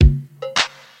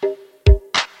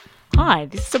Hi,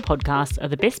 this is a podcast of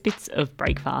the best bits of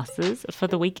Breakfasters for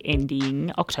the week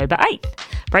ending October 8th.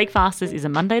 Breakfasters is a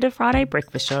Monday to Friday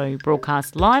breakfast show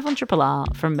broadcast live on Triple R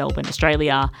from Melbourne,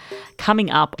 Australia. Coming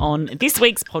up on this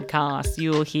week's podcast,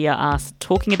 you'll hear us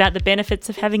talking about the benefits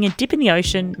of having a dip in the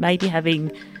ocean, maybe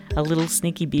having a little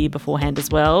sneaky beer beforehand as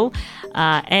well,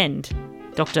 and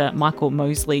Dr. Michael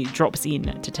Mosley drops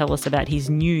in to tell us about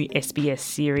his new SBS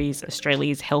series,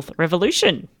 Australia's Health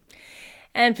Revolution.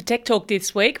 And for Tech Talk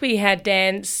this week, we had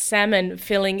Dan Salmon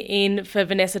filling in for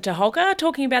Vanessa Taholka,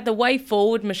 talking about the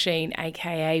Wayforward machine,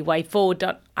 aka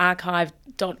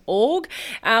wayforward.archive.org.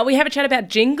 We have a chat about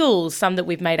jingles, some that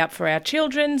we've made up for our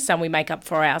children, some we make up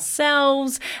for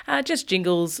ourselves, just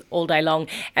jingles all day long.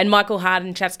 And Michael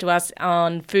Harden chats to us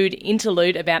on Food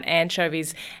Interlude about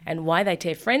anchovies and why they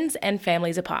tear friends and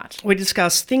families apart. We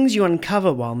discuss things you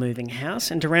uncover while moving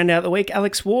house, and to round out the week,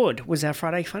 Alex Ward was our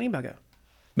Friday Funny Bugger.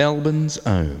 Melbourne's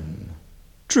own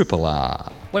Triple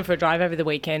R. Went for a drive over the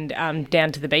weekend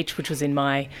down to the beach, which was in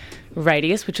my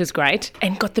radius, which was great,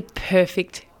 and got the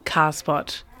perfect car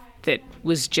spot that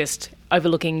was just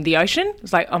overlooking the ocean. It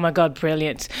was like, oh my God,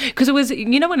 brilliant. Because it was,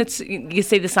 you know, when you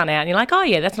see the sun out and you're like, oh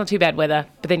yeah, that's not too bad weather.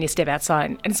 But then you step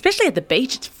outside and especially at the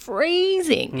beach, it's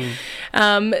freezing.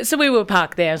 So we were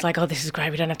parked there. I was like, oh, this is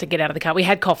great. We don't have to get out of the car. We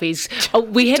had coffees.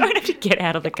 Don't have to get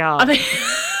out of the car. I mean,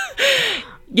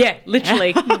 yeah,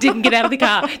 literally didn't get out of the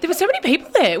car. There were so many people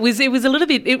there. It was a little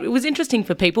bit. It was interesting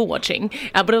for people watching,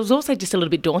 but it was also just a little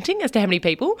bit daunting as to how many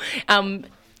people. And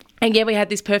yeah, we had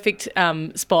this perfect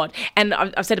spot. And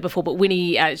I've said it before, but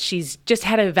Winnie, she's just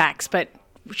had her vax, but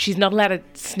she's not allowed to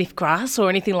sniff grass or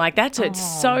anything like that. So it's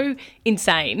so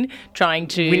insane trying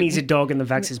to. Winnie's a dog and the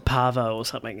vax is parvo or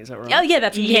something. Is that right? Oh yeah,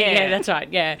 that's right.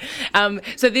 Yeah.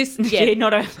 So this, yeah,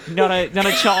 not a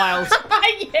child.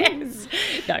 Yes.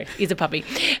 No, he's a puppy.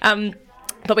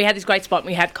 But we had this great spot and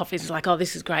we had coffees. It was like, oh,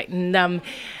 this is great. And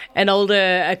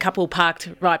a couple parked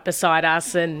right beside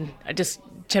us, and I just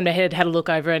turned my head, had a look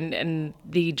over, and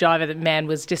the driver, the man,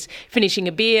 was just finishing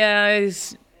a beer.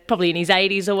 He's probably in his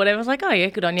 80s or whatever. I was like, oh yeah,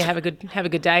 good on you. Have a good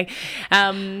day.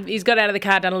 He's got out of the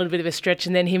car, done a little bit of a stretch,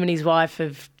 and then him and his wife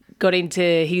have got into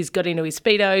his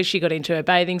Speedo, she got into her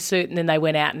bathing suit, and then they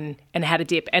went out and had a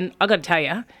dip. And I got to tell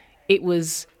you, it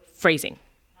was freezing.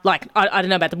 Like, I don't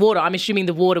know about the water. I'm assuming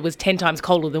the water was 10 times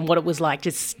colder than what it was like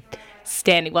just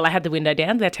standing. Well, I had the window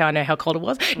down. That's how I know how cold it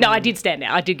was. No, I did stand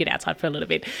out. I did get outside for a little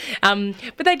bit.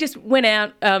 But they just went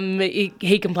out.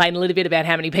 He complained a little bit about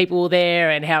how many people were there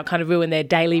and how it kind of ruined their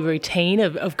daily routine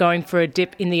of going for a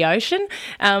dip in the ocean.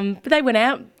 But they went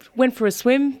out, went for a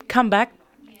swim, come back,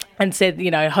 and said, you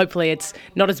know, hopefully it's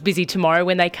not as busy tomorrow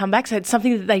when they come back. So it's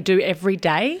something that they do every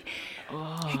day.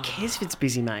 Who cares if it's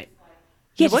busy, mate?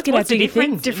 Yeah, just get out to your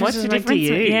thing. What's the difference to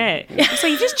you? Yeah. So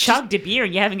you just chugged a beer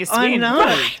and you're having a swim. I know.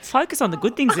 Right. Focus on the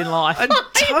good things in life.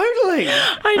 Totally.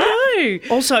 I know.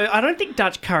 Also, I don't think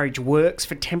Dutch courage works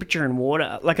for temperature and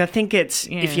water. Like, I think it's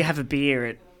if you have a beer,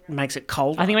 it makes it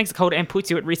colder. I think it makes it colder and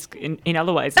puts you at risk in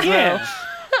other ways as well.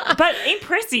 But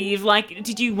impressive. Like,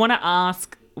 did you want to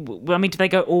ask, I mean, do they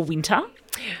go all winter?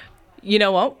 You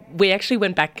know what? We actually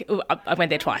went back. I went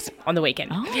there twice on the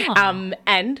weekend. Oh.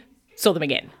 And saw them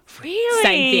again. Really?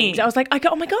 Same things. I was like,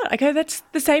 oh my God. That's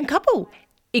the same couple.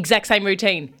 Exact same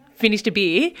routine. Finished a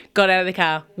beer, got out of the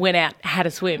car, went out, had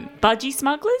a swim. Budgie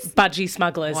smugglers? Budgie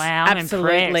smugglers. Wow, I'm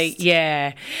absolutely. impressed.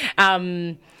 Yeah.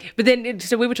 But then,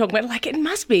 so we were talking about, like, it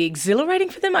must be exhilarating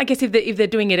for them, I guess, if they're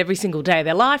doing it every single day of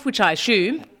their life, which I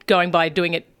assume, going by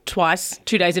doing it twice,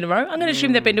 2 days in a row, I'm going to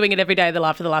assume they've been doing it every day of their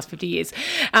life for the last 50 years.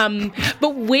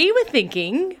 But we were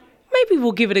thinking, maybe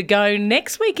we'll give it a go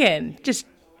next weekend. Just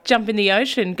jump in the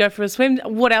ocean, go for a swim.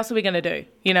 What else are we going to do,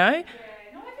 you know?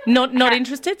 Not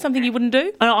interested? Something you wouldn't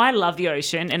do? Oh, I love the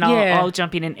ocean, and I'll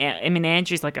jump in. And I mean,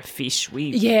 Andrew's like a fish.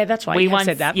 Yeah, that's right. You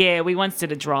said that. Yeah, we once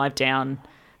did a drive down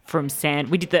from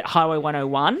we did the Highway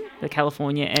 101, the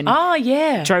California, and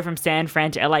drove from San Fran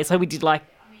to LA. So we did like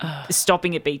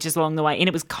stopping at beaches along the way, and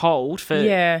it was cold for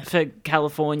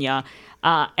California,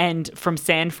 and from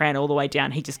San Fran all the way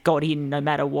down, he just got in no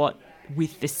matter what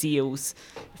with the seals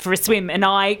for a swim, and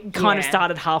I kind of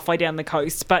started halfway down the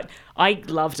coast, but I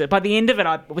loved it. By the end of it,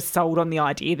 I was sold on the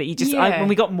idea that you just when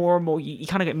we got more and more, you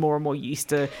kind of get more and more used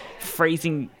to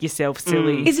freezing yourself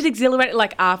silly. Is it exhilarating,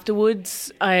 like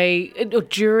afterwards, or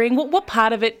during? What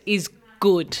part of it is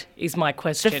good is my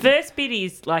question. The first bit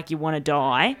is like you want to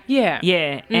die. Yeah.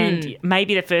 And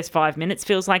maybe the first 5 minutes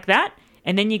feels like that,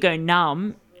 and then you go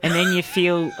numb, and then you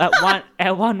feel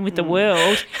at one with the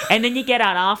world, and then you get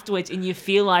out afterwards and you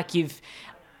feel like you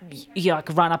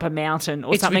like run up a mountain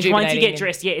or something. Once you get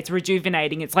dressed, it's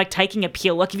rejuvenating. It's like taking a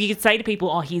pill. Like if you could say to people,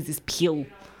 oh, here's this pill,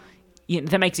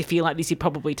 that makes you feel like this, you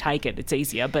probably take it. It's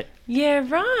easier, but... Yeah,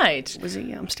 right. Was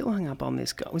he... I'm still hung up on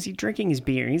this guy. Was he drinking his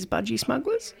beer in his budgie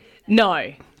smugglers? No.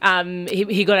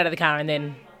 He got out of the car and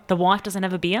then... The wife doesn't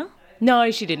have a beer? No,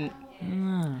 she didn't.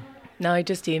 No,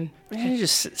 just him. You're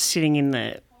just sitting in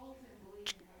there,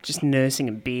 just nursing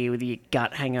a beer with your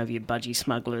gut hang over your budgie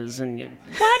smugglers and your... Well,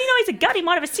 how do you know he's a gut? He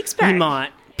might have a six-pack. He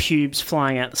might. Pubes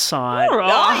flying out the side. All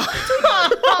right.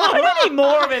 I don't need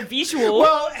more of a visual.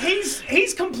 Well,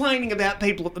 he's complaining about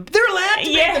people at the... They're allowed to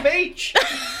be at the beach.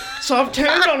 So I've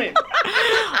turned on him.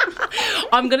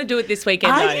 I'm going to do it this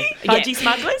weekend, Are though. you? Budgie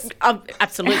smugglers?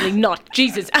 Absolutely not.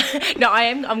 Jesus. No, I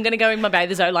am. I'm going to go in my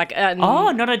bathers, though. Like,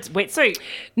 not a wetsuit.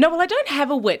 No, well, I don't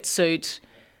have a wetsuit,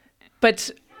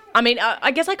 but... I mean,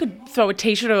 I guess I could throw a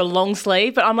T-shirt or a long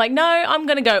sleeve, but I'm like, no, I'm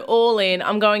going to go all in.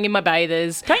 I'm going in my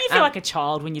bathers. Don't you feel like a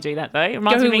child when you do that, though? It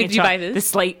reminds me of being a child. Bathers? The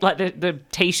sleep, like the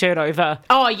T-shirt over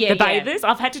the bathers.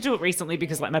 I've had to do it recently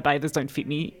because like my bathers don't fit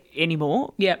me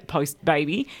anymore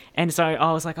post-baby. And so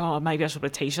I was like, maybe I should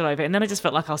put a T-shirt over. And then I just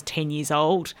felt like I was 10 years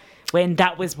old when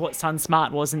that was what Sun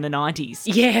Smart was in the 90s.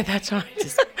 Yeah, that's right.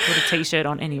 Just put a T-shirt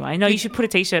on anyway. No, you should put a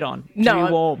T-shirt on. No,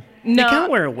 be warm. No. You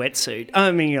can't wear a wetsuit.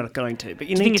 I mean, you're not going to, but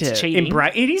you need to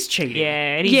embrace. It is cheating.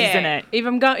 Yeah, it is, isn't it? If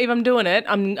I'm doing it,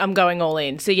 I'm going all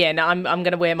in. So yeah, no, I'm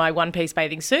going to wear my one-piece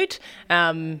bathing suit.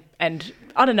 And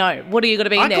I don't know. What are you going to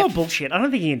be in there? I call bullshit. I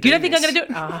don't think you can do You don't this. think I'm going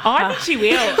to do it? Oh. I think she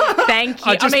will. Thank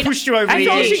you. I just pushed you over the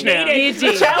edge now. You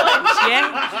did. Challenge,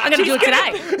 yeah? I'm going to do it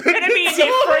today. Going to be in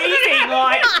there freezing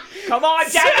like, come on,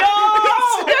 Daniel!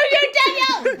 Screw you,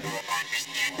 Daniel!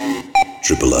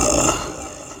 Triple R.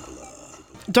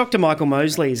 Dr. Michael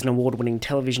Mosley is an award-winning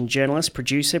television journalist,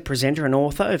 producer, presenter and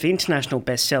author of international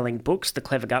best-selling books The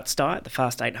Clever Guts Diet, The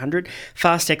Fast 800,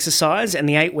 Fast Exercise and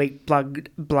The 8-Week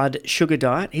Blood Sugar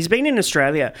Diet. He's been in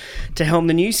Australia to helm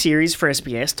the new series for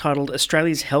SBS titled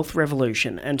Australia's Health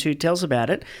Revolution, and to tell us about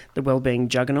it, the wellbeing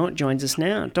juggernaut joins us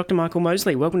now. Dr. Michael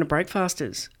Mosley, welcome to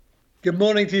Breakfasters. Good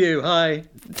morning to you. Hi.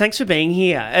 Thanks for being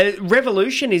here.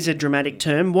 Revolution is a dramatic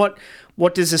term. What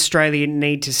does Australia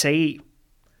need to see?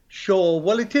 Sure.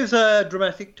 Well, it is a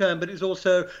dramatic term, but it's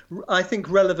also, I think,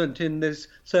 relevant in these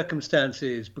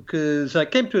circumstances because I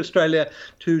came to Australia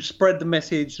to spread the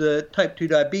message that type 2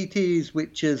 diabetes,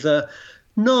 which is a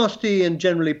nasty and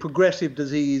generally progressive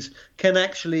disease, can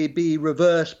actually be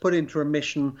reversed, put into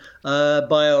remission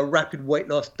by a rapid weight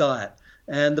loss diet.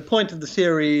 And the point of the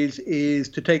series is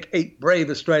to take 8 brave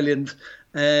Australians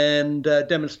and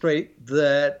demonstrate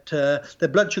that their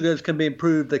blood sugars can be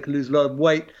improved, they can lose a lot of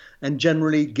weight, and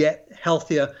generally get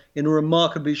healthier in a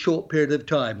remarkably short period of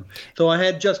time. So I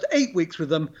had just 8 weeks with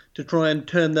them to try and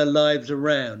turn their lives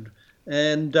around.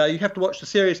 And you have to watch the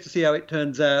series to see how it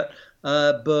turns out.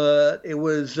 But it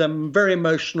was very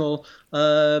emotional,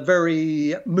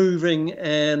 very moving,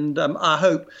 and I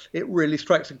hope it really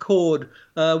strikes a chord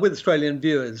with Australian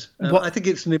viewers. I think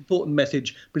it's an important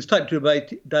message, because type 2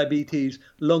 diabetes,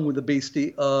 along with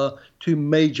obesity, are 2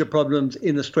 major problems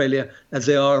in Australia as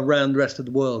they are around the rest of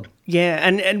the world. Yeah,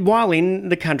 and while in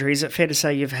the country, is it fair to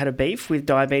say you've had a beef with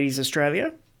Diabetes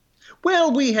Australia?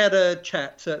 Well, we had a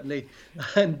chat, certainly.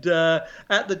 And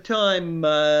at the time,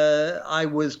 I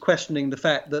was questioning the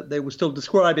fact that they were still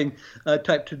describing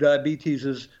type 2 diabetes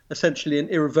as essentially an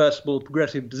irreversible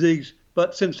progressive disease.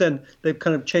 But since then, they've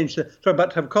kind of changed it. Sorry, I'm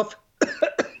about to have a cough.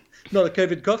 Not a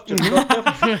COVID cough, just a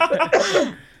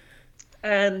cough.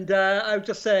 And I was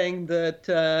just saying that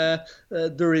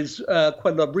there is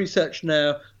quite a lot of research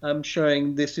now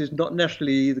showing this is not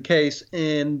necessarily the case.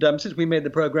 And since we made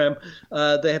the programme,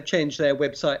 they have changed their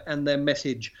website and their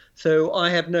message. So I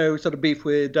have no sort of beef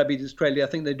with Diabetes Australia. I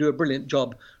think they do a brilliant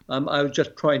job. I was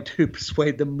just trying to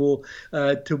persuade them more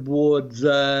towards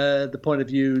the point of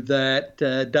view that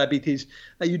diabetes,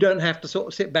 you don't have to sort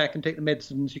of sit back and take the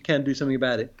medicines. You can do something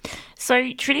about it.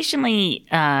 So traditionally,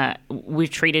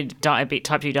 we've treated type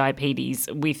 2 diabetes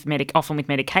often with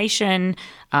medication.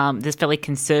 There's fairly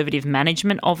conservative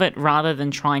management of it rather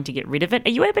than trying to get rid of it.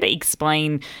 Are you able to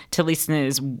explain to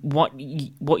listeners what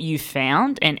you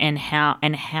found and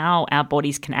how our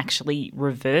bodies can actually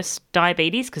reverse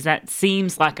diabetes? Because that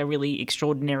seems like a really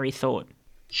extraordinary thought.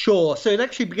 Sure. So it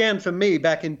actually began for me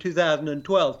back in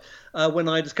 2012 when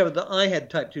I discovered that I had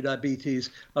type 2 diabetes.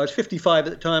 I was 55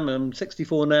 at the time. I'm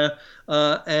 64 now.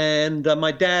 And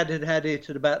my dad had it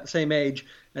at about the same age.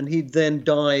 And he then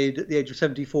died at the age of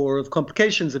 74 of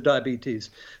complications of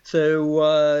diabetes. So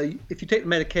if you take the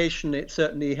medication, it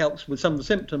certainly helps with some of the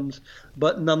symptoms.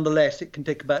 But nonetheless, it can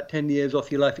take about 10 years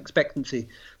off your life expectancy.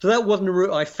 So that wasn't a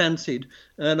route I fancied.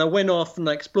 And I went off and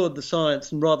I explored the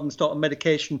science. And rather than start on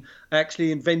medication, I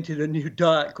actually invented a new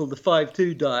diet called the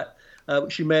 5-2 diet,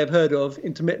 which you may have heard of,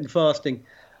 intermittent fasting.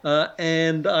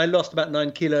 and I lost about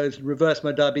 9 kilos and reversed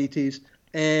my diabetes.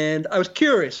 And I was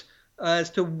curious as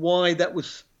to why that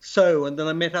was so. And then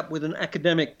I met up with an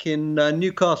academic in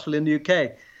Newcastle in the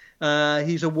UK.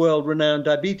 He's a world-renowned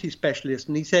diabetes specialist,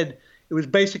 and he said it was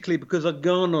basically because I'd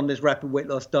gone on this rapid weight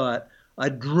loss diet. I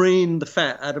drained the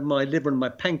fat out of my liver and my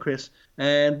pancreas,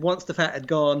 and once the fat had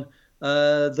gone,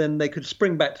 then they could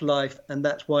spring back to life, and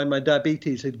that's why my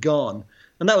diabetes had gone.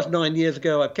 And that was 9 years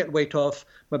ago. I've kept weight off.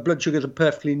 My blood sugars are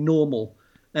perfectly normal.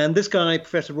 And this guy,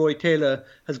 Professor Roy Taylor,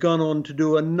 has gone on to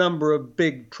do a number of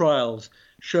big trials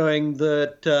showing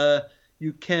that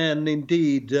you can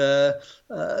indeed,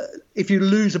 if you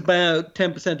lose about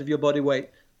 10% of your body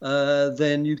weight,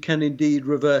 then you can indeed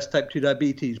reverse type 2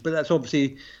 diabetes. But that's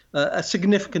obviously a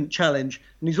significant challenge.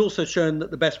 And he's also shown that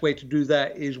the best way to do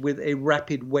that is with a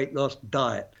rapid weight loss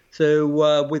diet.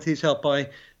 So with his help, I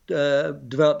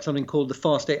developed something called the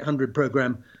Fast 800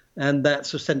 program. And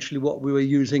that's essentially what we were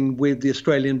using with the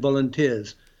Australian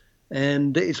volunteers.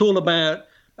 And it's all about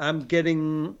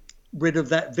getting rid of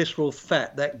that visceral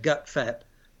fat, that gut fat,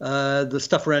 the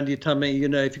stuff around your tummy. You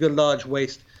know, if you've got a large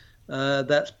waist,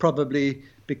 that's probably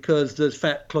because there's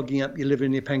fat clogging up your liver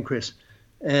and your pancreas.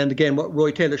 And again, what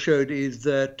Roy Taylor showed is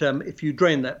that if you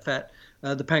drain that fat,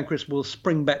 the pancreas will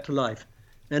spring back to life.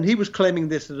 And he was claiming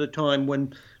this at a time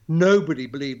when nobody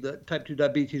believed that type 2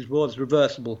 diabetes was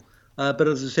reversible. But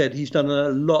as I said, he's done a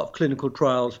lot of clinical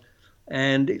trials,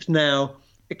 and it's now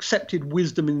accepted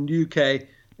wisdom in the UK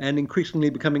and increasingly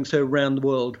becoming so around the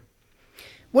world.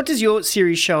 What does your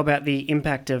series show about the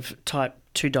impact of type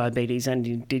 2 diabetes and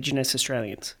Indigenous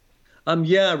Australians?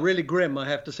 Yeah, really grim, I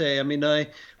have to say. I mean, I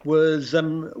was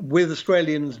with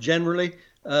Australians generally.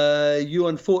 You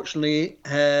unfortunately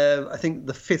have, I think,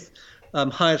 the 5th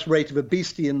highest rate of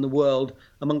obesity in the world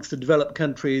amongst the developed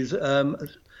countries.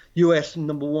 US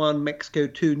number 1, Mexico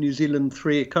 2, New Zealand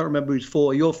 3. I can't remember who's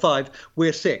 4. You're 5.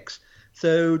 We're 6.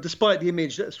 So despite the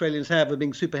image that Australians have of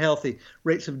being super healthy,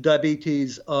 rates of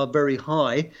diabetes are very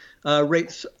high.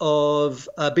 Rates of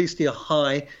obesity are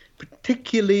high,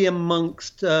 particularly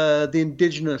amongst the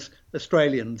Indigenous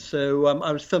Australians. So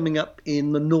I was filming up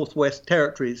in the Northwest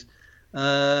Territories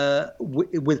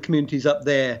with communities up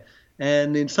there.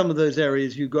 And in some of those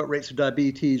areas, you've got rates of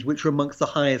diabetes which are amongst the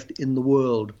highest in the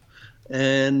world.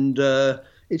 And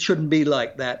it shouldn't be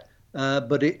like that,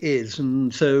 but it is.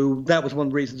 And so that was one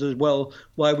of the reasons as well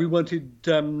why we wanted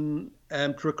to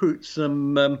recruit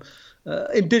some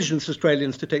Indigenous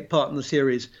Australians to take part in the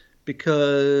series,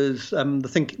 because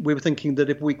we were thinking that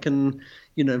if we can,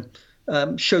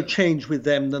 show change with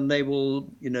them, then they will,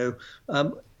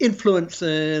 influence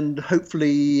and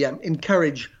hopefully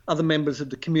encourage other members of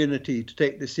the community to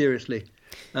take this seriously.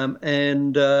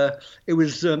 It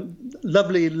was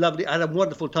lovely. I had a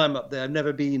wonderful time up there. I've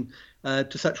never been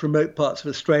to such remote parts of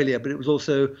Australia, but it was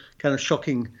also kind of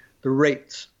shocking, the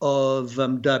rates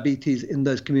of diabetes in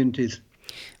those communities.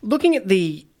 Looking at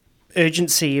the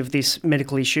urgency of this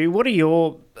medical issue, what are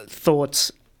your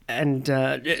thoughts and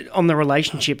on the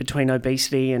relationship between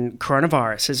obesity and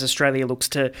coronavirus as Australia looks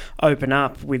to open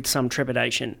up with some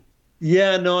trepidation?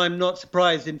 Yeah, no, I'm not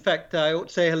surprised. In fact, I ought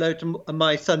to say hello to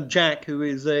my son Jack, who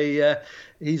is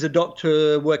he's a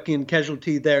doctor working in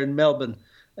casualty there in Melbourne.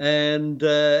 And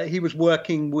he was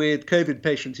working with COVID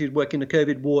patients. He was working in a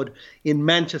COVID ward in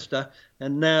Manchester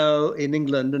and now in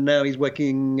England. And now he's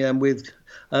working with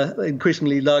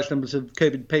increasingly large numbers of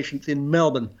COVID patients in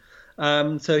Melbourne.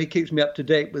 So he keeps me up to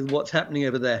date with what's happening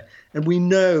over there. And we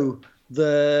know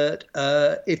that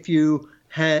if you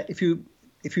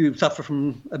suffer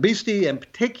from obesity, and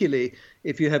particularly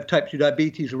if you have type 2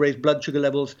 diabetes or raised blood sugar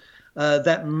levels,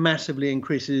 that massively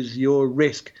increases your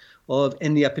risk of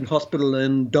ending up in hospital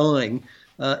and dying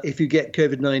if you get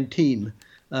COVID-19.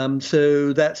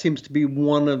 So that seems to be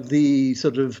one of the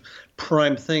sort of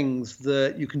prime things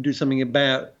that you can do something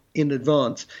about in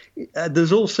advance.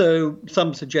 There's also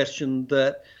some suggestion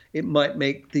that it might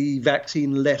make the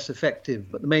vaccine less effective.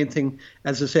 But the main thing,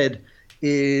 as I said,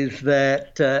 is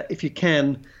that if you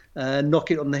can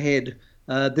knock it on the head,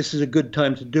 this is a good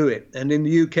time to do it. And in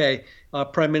the UK, our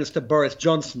Prime Minister Boris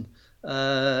Johnson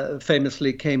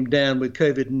famously came down with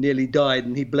COVID and nearly died,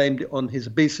 and he blamed it on his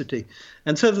obesity.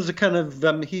 And so there's a kind of,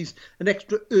 he's an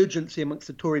extra urgency amongst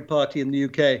the Tory party in the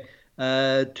UK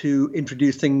to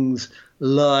introduce things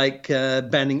like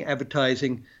banning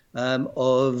advertising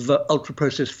of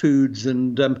ultra-processed foods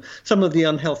and some of the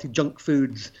unhealthy junk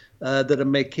foods that are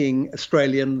making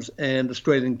Australians and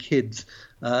Australian kids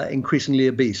increasingly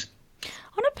obese.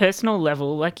 On a personal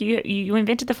level, like you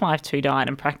invented the 5-2 diet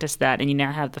and practiced that, and you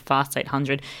now have the Fast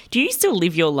 800. Do you still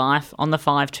live your life on the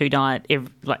 5-2 diet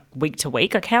week to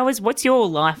week? Like what's your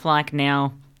life like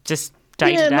now, just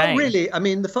day to day? Not really. I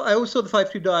mean, I always saw the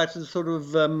 5-2 diet as sort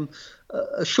of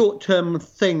a short-term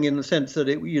thing in the sense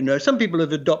that, some people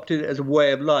have adopted it as a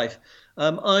way of life.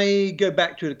 I go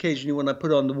back to it occasionally when I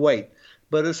put on the weight.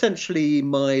 But essentially,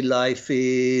 my life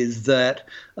is that,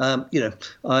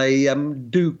 I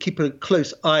do keep a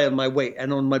close eye on my weight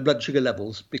and on my blood sugar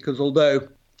levels, because although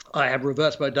I have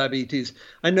reversed my diabetes,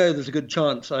 I know there's a good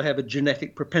chance I have a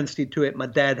genetic propensity to it. My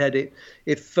dad had it.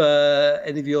 If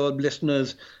any of your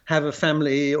listeners have a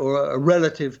family or a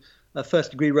relative, a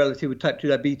first-degree relative with type 2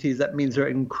 diabetes, that means they're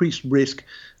at increased risk.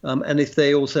 And if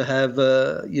they also have,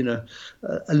 a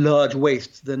large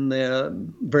waist, then they're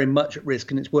very much at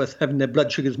risk. And it's worth having their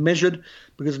blood sugars measured,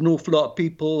 because an awful lot of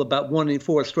people, about 1 in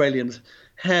 4 Australians,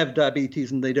 have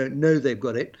diabetes and they don't know they've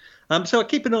got it. So I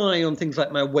keep an eye on things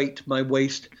like my weight, my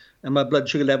waist, and my blood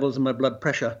sugar levels and my blood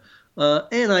pressure.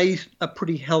 And I eat a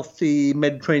pretty healthy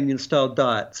Mediterranean-style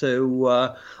diet.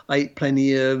 So I eat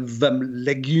plenty of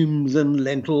legumes and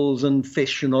lentils and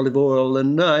fish and olive oil.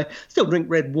 And I still drink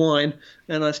red wine,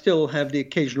 and I still have the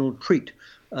occasional treat.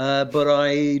 But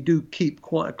I do keep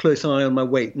quite a close eye on my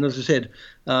weight. And as I said,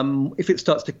 if it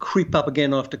starts to creep up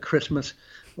again after Christmas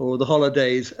or the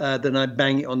holidays, then I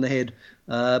bang it on the head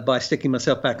by sticking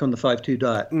myself back on the 5-2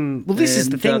 diet. Well, this is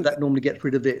the thing. That normally gets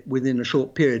rid of it within a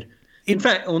short period. In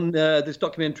fact, on this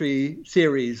documentary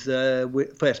series for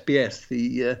SBS,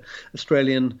 the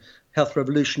Australian Health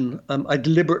Revolution, I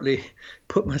deliberately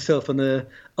put myself on a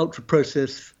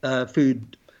ultra-processed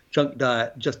food junk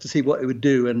diet just to see what it would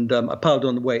do. And I piled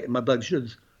on the weight and my blood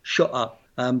sugars shot up.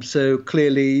 So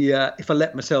clearly, if I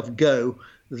let myself go,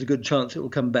 there's a good chance it will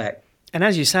come back. And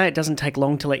as you say, it doesn't take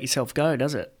long to let yourself go,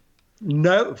 does it?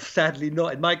 No, sadly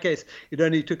not. In my case, it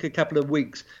only took a couple of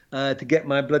weeks to get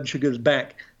my blood sugars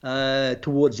back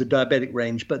towards the diabetic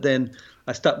range. But then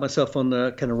I stuck myself on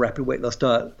a kind of rapid weight loss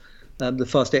diet, the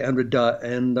Fast 800 diet,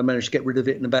 and I managed to get rid of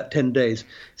it in about 10 days.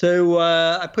 So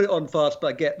I put it on fast, but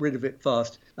I get rid of it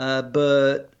fast.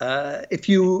 But if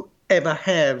you ever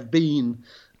have been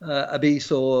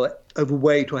obese or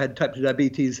overweight or had type 2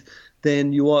 diabetes,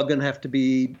 then you are going to have to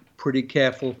be pretty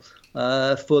careful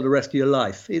for the rest of your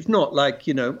life. It's not like,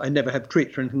 I never have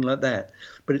treats or anything like that,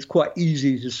 but it's quite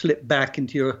easy to slip back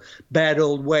into your bad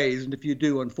old ways. And if you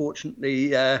do, unfortunately,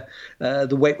 the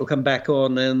weight will come back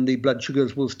on and the blood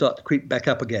sugars will start to creep back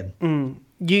up again.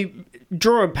 You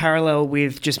draw a parallel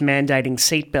with just mandating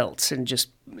seatbelts and just,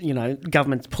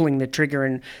 governments pulling the trigger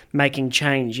and making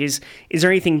change. Is there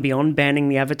anything beyond banning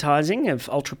the advertising of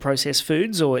ultra-processed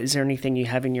foods, or is there anything you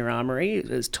have in your armoury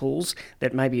as tools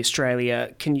that maybe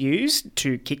Australia can use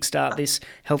to kickstart this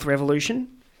health revolution?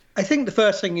 I think the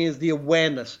first thing is the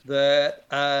awareness that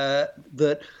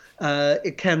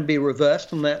it can be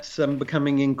reversed, and that's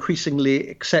becoming increasingly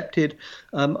accepted.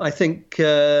 I think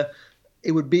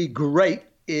it would be great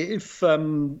if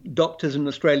doctors in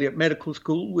Australia at medical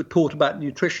school were taught about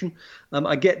nutrition.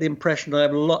 I get the impression, I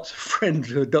have lots of friends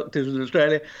who are doctors in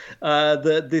Australia,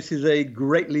 that this is a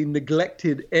greatly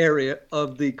neglected area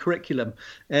of the curriculum.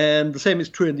 And the same is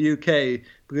true in the UK,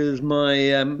 because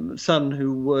my son,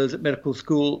 who was at medical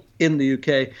school in the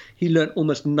UK, he learned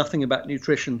almost nothing about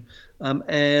nutrition.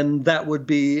 And that would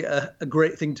be a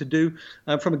great thing to do.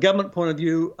 From a government point of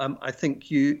view, I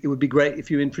think it would be great if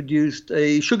you introduced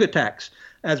a sugar tax,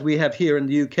 as we have here in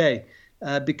the UK,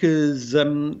 because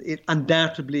it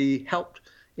undoubtedly helped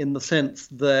in the sense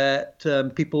that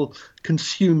people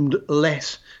consumed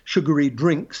less sugary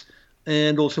drinks.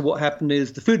 And also what happened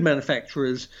is the food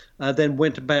manufacturers then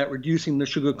went about reducing the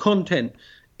sugar content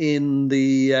in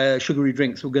the sugary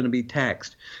drinks were going to be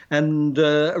taxed. And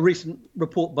a recent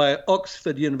report by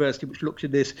Oxford University, which looked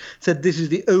at this, said this is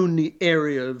the only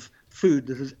area of food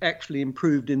that has actually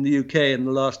improved in the UK in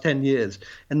the last 10 years.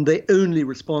 And they only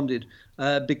responded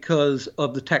because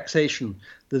of the taxation.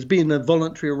 There's been a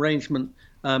voluntary arrangement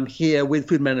here with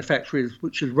food manufacturers,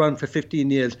 which has run for 15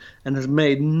 years and has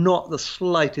made not the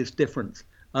slightest difference.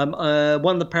 One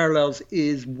of the parallels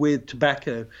is with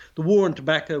tobacco. The war on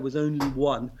tobacco was only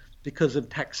won because of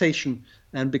taxation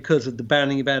and because of the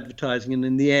banning of advertising. And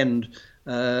in the end,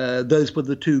 those were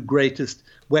the two greatest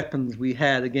weapons we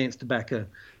had against tobacco.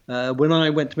 When I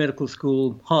went to medical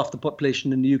school, half the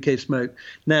population in the UK smoked.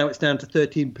 Now it's down to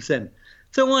 13%.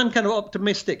 So I'm kind of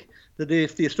optimistic that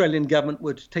if the Australian government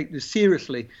were to take this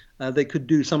seriously, they could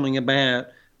do something about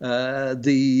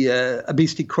the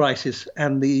obesity crisis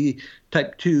and the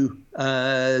type 2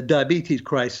 diabetes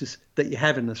crisis that you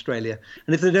have in Australia.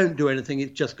 And if they don't do anything,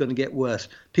 it's just going to get worse.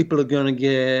 People are going to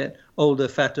get older,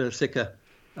 fatter, sicker.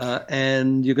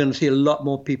 And you're going to see a lot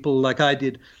more people, like I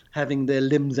did, having their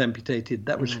limbs amputated.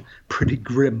 That was pretty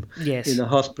grim in a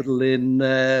hospital in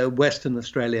Western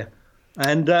Australia.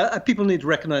 And people need to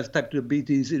recognise type 2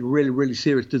 diabetes is a really, really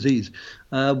serious disease.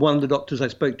 One of the doctors I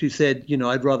spoke to said,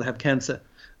 I'd rather have cancer.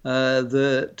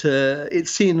 That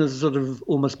it's seen as a sort of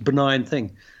almost benign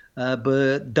thing,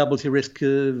 but doubles your risk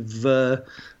of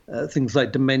things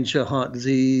like dementia, heart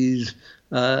disease,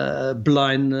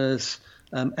 blindness,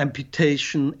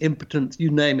 amputation, impotence, you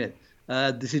name it.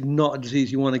 This is not a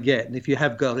disease you want to get. And if you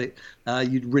have got it,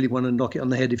 you'd really want to knock it on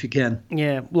the head if you can.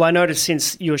 Yeah. Well, I noticed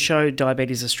since your show,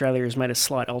 Diabetes Australia has made a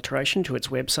slight alteration to its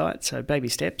website. So baby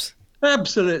steps.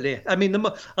 Absolutely. I mean,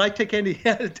 I take any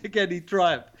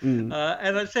triumph. And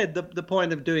I said the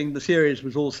point of doing the series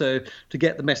was also to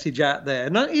get the message out there.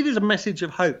 And it is a message of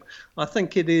hope. I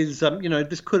think it is,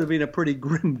 this could have been a pretty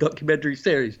grim documentary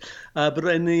series. But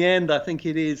in the end, I think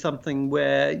it is something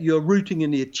where you're rooting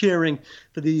and you're cheering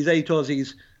for these 8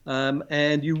 Aussies.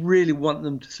 And you really want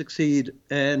them to succeed,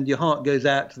 and your heart goes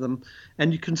out to them,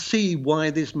 and you can see why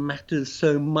this matters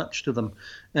so much to them.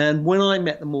 And when I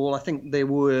met them all, I think they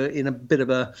were in a bit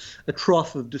of a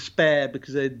trough of despair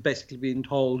because they'd basically been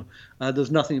told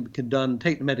there's nothing that can be done,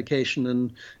 take the medication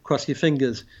and cross your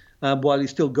fingers, while you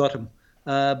still got them.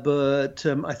 But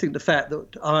I think the fact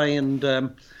that I and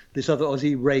this other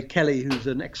Aussie, Ray Kelly, who's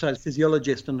an exercise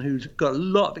physiologist and who's got a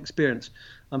lot of experience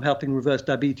helping reverse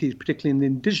diabetes, particularly in the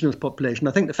Indigenous population.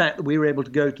 I think the fact that we were able to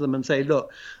go to them and say,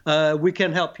 look, we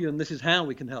can help you and this is how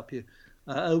we can help you,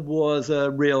 was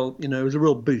a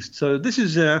real boost. So this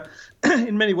is,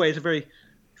 in many ways, a very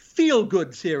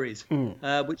feel-good series,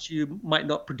 which you might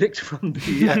not predict from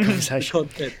the conversation.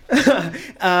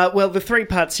 Well, the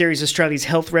 3-part series, Australia's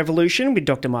Health Revolution, with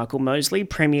Dr. Michael Mosley,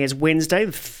 premieres Wednesday,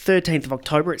 the 13th of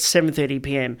October at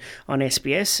 7:30pm on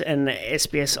SBS and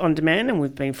SBS On Demand, and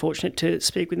we've been fortunate to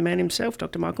speak with the man himself,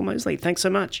 Dr. Michael Mosley. Thanks so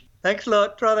much. Thanks a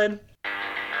lot. Try then.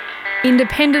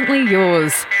 Independently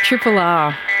yours, Triple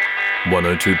R.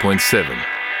 102.7.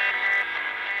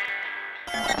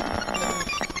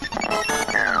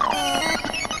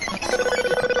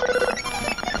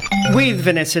 With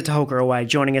Vanessa Tolga away,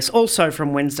 joining us also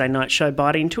from Wednesday night show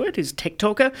Bite Into It is tech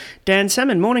talker Dan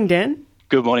Salmon. Morning, Dan.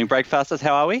 Good morning, Breakfasters.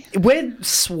 How are we? We're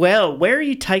swell. Where are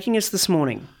you taking us this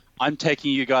morning? I'm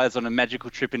taking you guys on a magical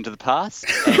trip into the past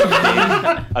and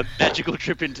then a magical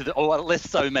trip or a less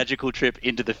so magical trip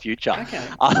into the future. Okay.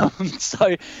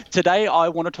 So today I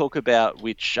want to talk about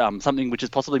something which is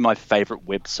possibly my favourite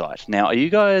website. Now, are you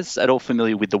guys at all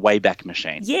familiar with the Wayback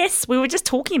Machine? Yes, we were just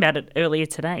talking about it earlier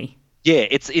today. Yeah,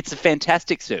 it's a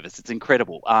fantastic service. It's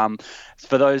incredible.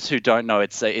 For those who don't know,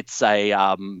 it's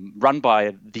run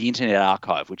by the Internet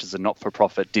Archive, which is a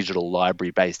not-for-profit digital library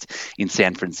based in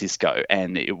San Francisco,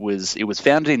 and it was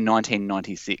founded in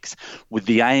 1996 with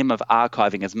the aim of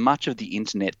archiving as much of the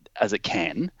internet as it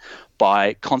can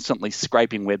by constantly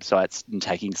scraping websites and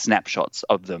taking snapshots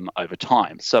of them over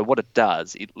time. So what it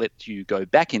does, it lets you go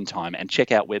back in time and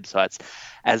check out websites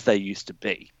as they used to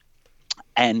be.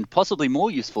 And possibly more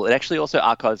useful, it actually also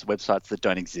archives websites that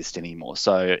don't exist anymore.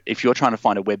 So if you're trying to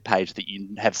find a web page that you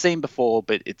have seen before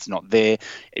but it's not there,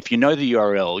 if you know the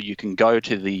URL, you can go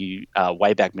to the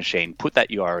Wayback Machine, put that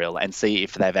URL and see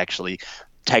if they've actually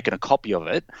taken a copy of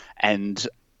it and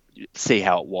see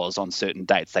how it was on certain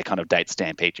dates. They kind of date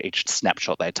stamp each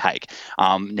snapshot they take.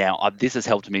 This has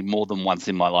helped me more than once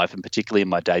in my life, and particularly in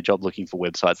my day job, looking for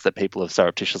websites that people have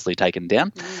surreptitiously taken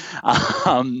down.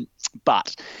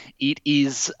 But it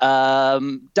is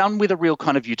done with a real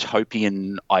kind of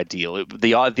utopian ideal.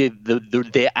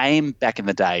 Their aim back in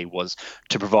the day was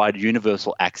to provide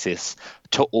universal access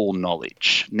to all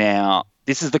knowledge. Now,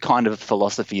 this is the kind of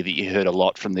philosophy that you heard a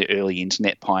lot from the early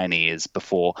internet pioneers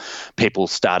before people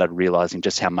started realizing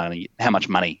just how much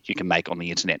money you can make on the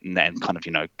internet and kind of,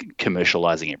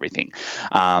 commercializing everything.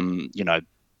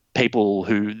 People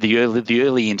who the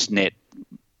early internet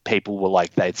people were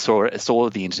like, they saw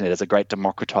the internet as a great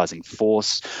democratizing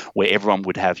force where everyone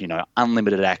would have,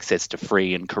 unlimited access to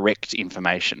free and correct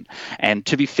information. And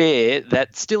to be fair,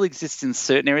 that still exists in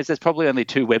certain areas. There's probably only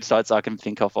 2 websites I can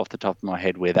think of off the top of my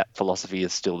head where that philosophy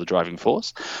is still the driving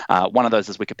force. One of those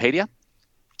is Wikipedia,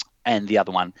 and the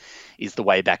other one is the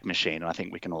Wayback Machine. And I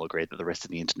think we can all agree that the rest of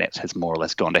the internet has more or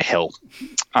less gone to hell.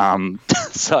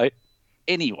 So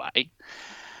anyway,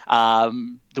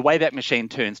 the Wayback Machine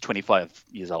turns 25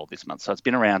 years old this month. So it's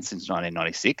been around since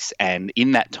 1996. And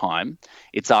in that time,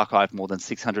 it's archived more than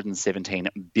 617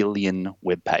 billion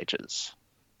web pages,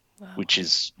 which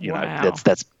is,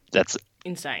 that's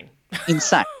insane.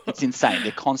 Insane. It's insane.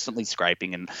 They're constantly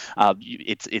scraping. And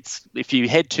it's if you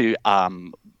head to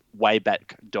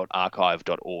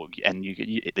wayback.archive.org and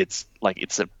it's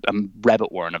a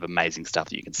rabbit warren of amazing stuff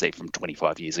that you can see from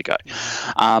 25 years ago.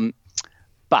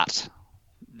 But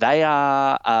they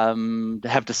are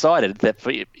have decided that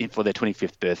for their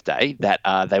 25th birthday that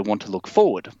they want to look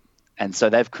forward. And so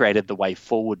they've created the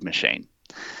Wayforward machine,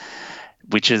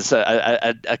 which is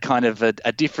a kind of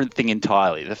a different thing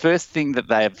entirely. The first thing that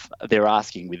they're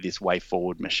asking with this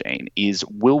Wayforward machine is,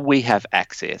 will we have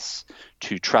access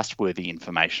to trustworthy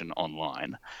information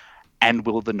online, and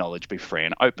will the knowledge be free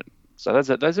and open? So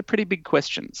those are pretty big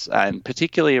questions, and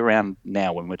particularly around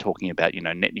now when we're talking about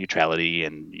net neutrality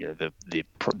and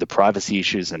the privacy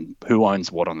issues and who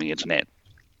owns what on the internet.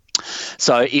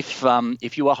 So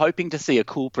if you are hoping to see a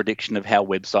cool prediction of how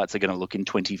websites are going to look in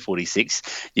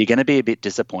 2046, you're going to be a bit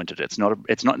disappointed. It's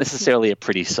not necessarily a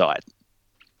pretty site.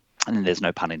 And there's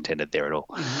no pun intended there at all.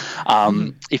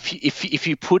 If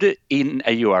you put it in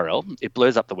a URL, it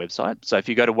blurs up the website. So if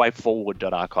you go to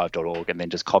wayforward.archive.org and then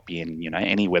just copy in,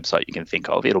 any website you can think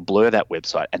of, it'll blur that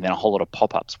website, and then a whole lot of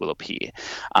pop-ups will appear.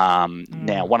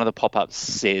 Now, one of the pop-ups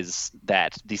says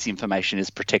that this information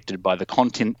is protected by the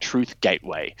Content Truth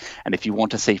Gateway, and if you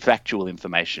want to see factual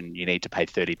information, you need to pay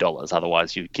 $30.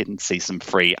 Otherwise, you can see some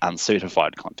free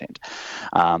uncertified content.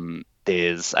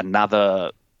 There's another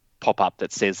pop-up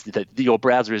that says that your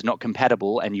browser is not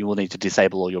compatible and you will need to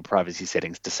disable all your privacy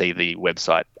settings to see the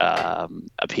website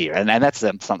appear. And that's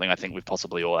something I think we've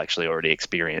possibly all actually already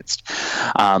experienced.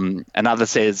 Another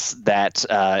says that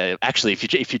actually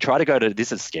if you try to go to,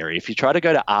 this is scary, if you try to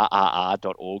go to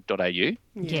rrr.org.au,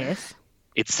 yes,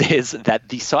 it says that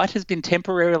the site has been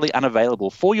temporarily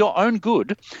unavailable for your own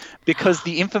good because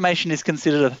the information is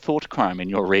considered a thought crime in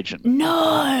your region.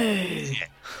 No.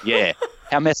 Yeah.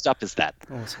 How messed up is that?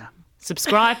 Awesome.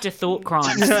 Subscribe to thought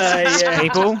crimes,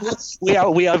 people. We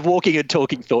are walking and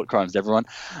talking thought crimes, everyone.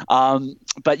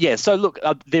 But yeah, so look,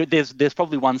 there's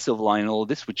probably one silver lining in all of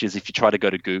this, which is if you try to go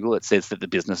to Google, it says that the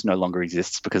business no longer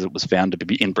exists because it was found to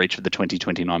be in breach of the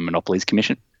 2029 Monopolies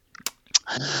Commission.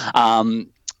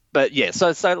 But yeah,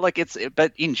 so like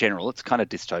but in general, it's kind of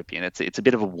dystopian. It's a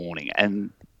bit of a warning,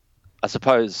 and I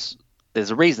suppose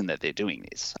there's a reason that they're doing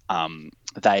this.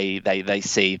 They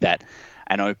see that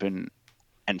an open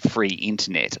and free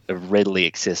internet of readily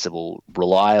accessible,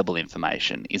 reliable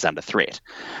information is under threat.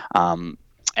 And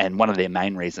one of their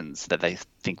main reasons that they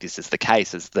think this is the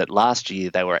case is that last year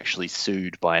they were actually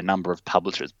sued by a number of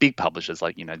publishers, big publishers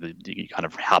like, the kind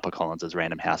of HarperCollins's,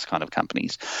 Random House kind of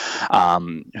companies,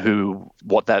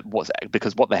 what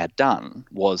they had done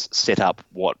was set up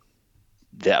what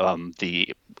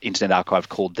the Internet Archive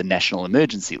called the National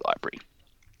Emergency Library.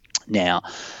 Now,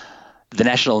 the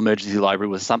National Emergency Library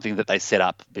was something that they set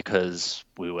up because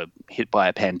we were hit by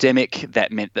a pandemic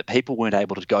that meant that people weren't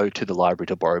able to go to the library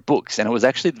to borrow books. And it was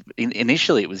actually,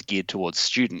 initially it was geared towards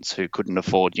students who couldn't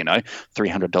afford,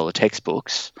 $300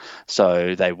 textbooks.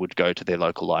 So they would go to their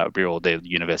local library or their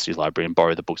university library and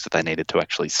borrow the books that they needed to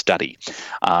actually study.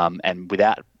 And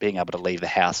without being able to leave the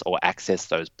house or access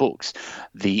those books,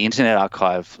 the Internet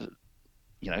Archive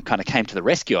kind of came to the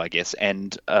rescue, I guess,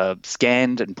 and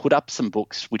scanned and put up some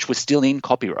books which were still in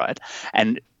copyright.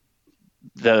 And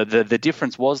the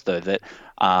difference was, though, that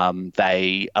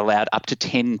they allowed up to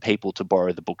 10 people to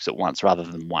borrow the books at once rather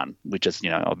than one, which is,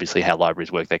 obviously how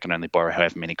libraries work. They can only borrow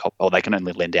however many or they can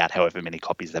only lend out however many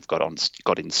copies they've got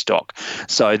in stock.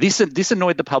 So this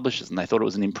annoyed the publishers, and they thought it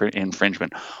was an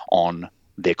infringement on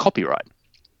their copyright.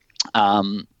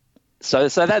 So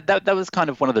that was kind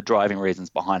of one of the driving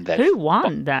reasons behind that. Who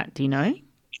won that? Do you know?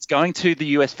 It's going to the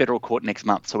U.S. federal court next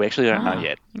month, so we actually don't know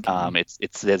yet. Okay.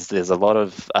 There's a lot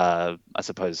of I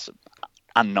suppose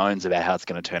unknowns about how it's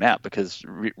going to turn out because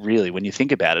really, when you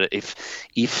think about it,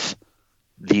 if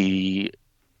the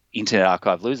Internet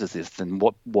Archive loses this, then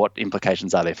what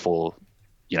implications are there for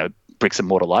bricks and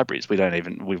mortar libraries? We don't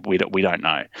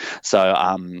know.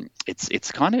 So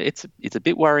it's a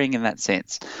bit worrying in that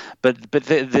sense. But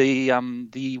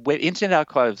the Internet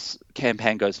Archive's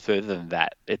campaign goes further than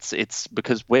that. It's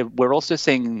because we're also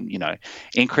seeing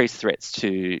increased threats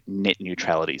to net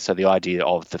neutrality. So the idea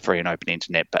of the free and open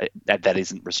internet, but that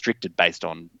isn't restricted based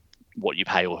on what you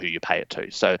pay or who you pay it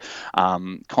to. So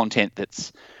content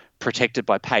that's protected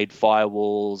by paid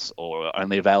firewalls or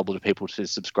only available to people to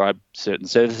subscribe certain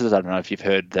services. I don't know if you've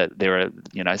heard that there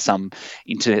are, some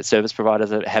internet service providers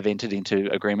that have entered into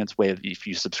agreements where if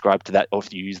you subscribe to that or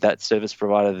if you use that service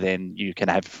provider, then you can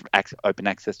have open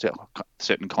access to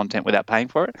certain content without paying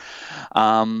for it.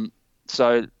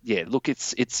 So yeah, look,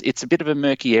 it's a bit of a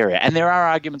murky area, and there are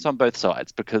arguments on both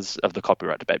sides because of the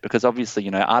copyright debate. Because obviously,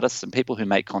 artists and people who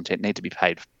make content need to be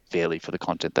paid fairly for the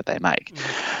content that they make.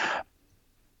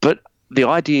 But the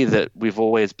idea that we've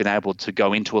always been able to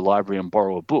go into a library and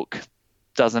borrow a book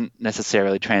doesn't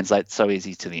necessarily translate so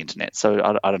easy to the internet.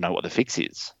 So I don't know what the fix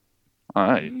is.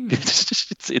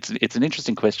 It's an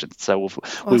interesting question. So we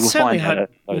will certainly find out.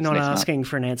 You're not asking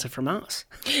for an answer from us.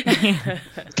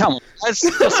 Come on, you're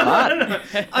smart.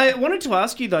 I wanted to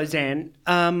ask you though, Dan,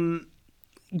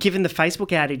 given the Facebook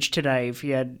outage today, if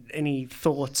you had any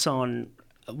thoughts on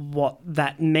what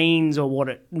that means or what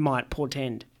it might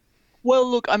portend. Well,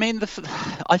 look, I mean,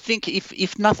 I think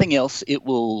if nothing else, it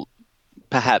will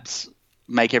perhaps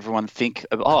make everyone think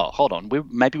of, hold on,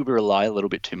 maybe we rely a little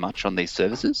bit too much on these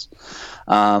services,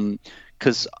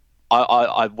 because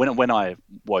when I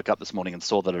woke up this morning and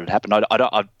saw that it had happened,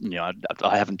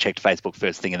 I haven't checked Facebook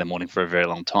first thing in the morning for a very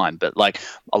long time, but like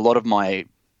a lot of my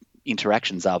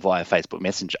interactions are via Facebook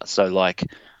Messenger, so like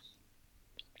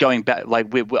going back,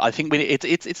 like I think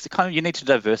it's the kind of, you need to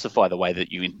diversify the way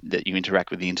that you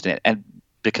interact with the internet, and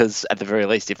because at the very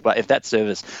least, if that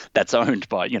service that's owned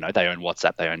by, they own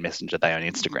WhatsApp, they own Messenger, they own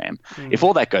Instagram, if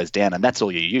all that goes down and that's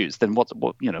all you use, then what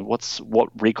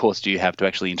recourse do you have to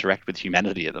actually interact with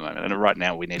humanity at the moment? And right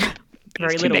now we need to be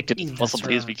as connected as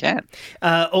possibly as we can.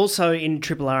 Also in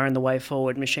Triple R and the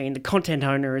Wayforward machine, the content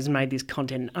owner has made this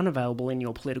content unavailable in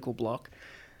your political block.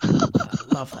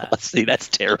 Love that. See, that's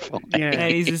terrifying. Yeah,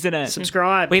 it is, isn't it?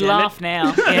 Subscribe. We laugh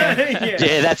now. Yeah.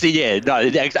 Yeah, that's it. Yeah, no,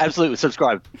 absolutely.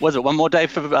 Subscribe. Was it one more day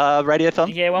for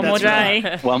Radiothon? Yeah, one more day.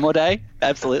 Right. One more day.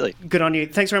 Absolutely. Good on you.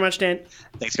 Thanks very much, Dan.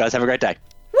 Thanks, guys. Have a great day.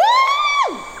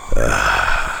 Woo!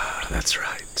 That's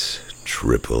right.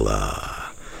 Triple R.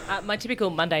 My typical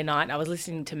Monday night, I was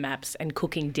listening to Maps and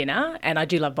cooking dinner, and I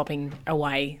do love bopping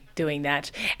away doing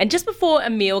that. And just before a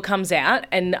meal comes out,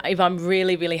 and if I'm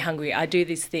really, really hungry, I do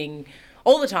this thing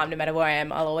all the time, no matter where I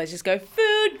am. I'll always just go,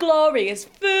 food, glorious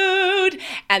food.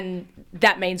 And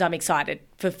that means I'm excited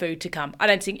for food to come. I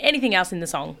don't sing anything else in the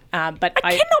song. But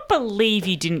I cannot believe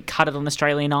you didn't cut it on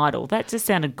Australian Idol. That just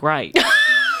sounded great.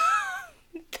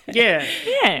 Yeah.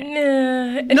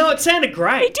 Yeah. No, it sounded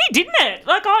great. It did, didn't it?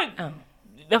 Like,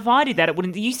 if I did that, it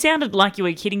wouldn't. You sounded like you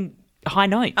were hitting high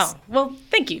notes. Oh, well,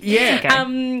 thank you. Yeah.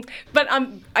 Okay. But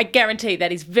I guarantee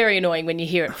that is very annoying when you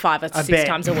hear it 5 or 6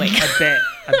 times a week. I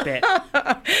bet.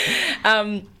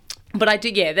 But I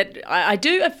do, I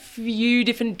do a few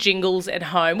different jingles at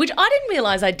home, which I didn't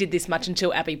realise I did this much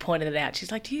until Abby pointed it out.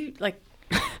 She's like, do you, like,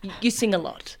 you sing a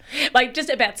lot. Like, just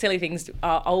about silly things.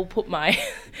 I'll put my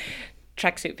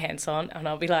tracksuit pants on and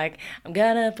I'll be like, I'm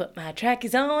gonna put my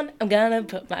trackies on, I'm gonna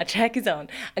put my trackies on,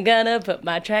 I'm gonna put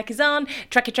my trackies on,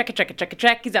 trackies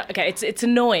on. Okay, it's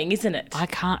annoying, isn't it? I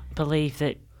can't believe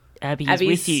that Abby's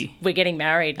with you. We're getting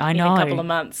married in a couple of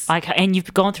months. And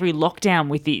you've gone through lockdown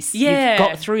with this. Yeah. You've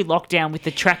got through lockdown with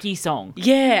the tracky song.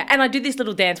 Yeah, and I do this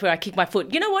little dance where I kick my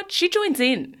foot. You know what? She joins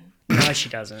in. No, she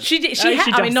doesn't.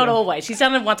 I mean, not always. She's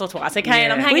done it once or twice, okay? Yeah.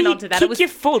 And I'm hanging on to that. Kick your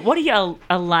foot. What are you,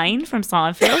 Elaine from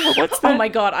Seinfeld? What's that? Oh, my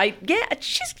God.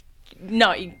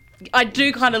 I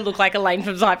do kind of look like Elaine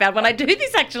from Seinfeld when I do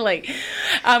this, actually.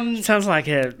 Sounds like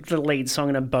the lead song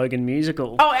in a bogan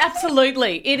musical. Oh,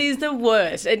 absolutely. It is the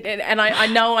worst. And I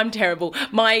know I'm terrible.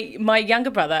 My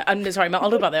older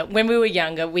brother, when we were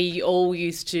younger, we all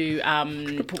used to...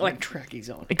 put my trackies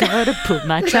on. I gotta put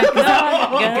my trackies on.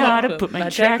 Gotta put my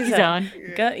trackies on.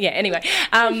 Yeah, anyway.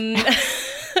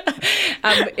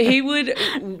 He would,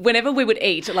 whenever we would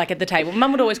eat, like at the table,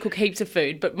 Mum would always cook heaps of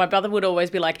food, but my brother would always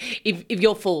be like, if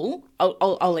you're full,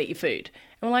 I'll eat your food.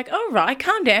 And we're like, all right,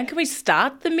 calm down. Can we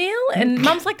start the meal? And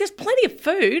Mum's like, there's plenty of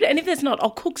food, and if there's not,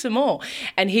 I'll cook some more.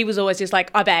 And he was always just like,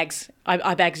 I bags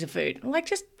of food. I'm like,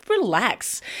 just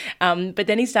relax. But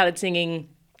then he started singing,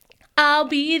 I'll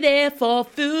be there for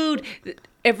food.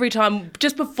 Every time,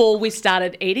 just before we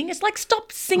started eating, it's like,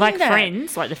 stop singing like that.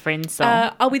 Friends, like the Friends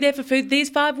song. I'll be there for food.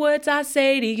 These 5 words I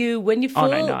say to you when you're full.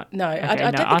 Oh, no. No, okay, I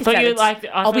don't think I thought you like.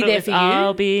 I'll be there for you.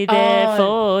 I'll be there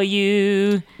for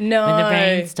you. No. When the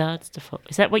rain starts to fall.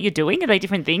 Is that what you're doing? Are they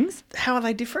different things? How are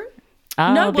they different?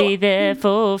 I'll be there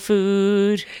for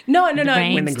food. No. When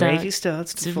the gravy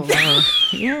starts to fall.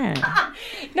 Yeah.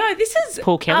 No, this is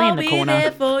Paul Kelly in the corner. I'll be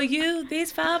there for you.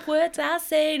 These 5 words I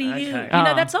say to you. You know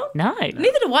that song? No.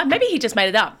 Neither do I. Maybe he just made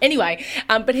it up. Anyway,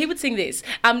 but he would sing this.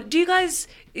 Do you guys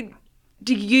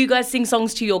sing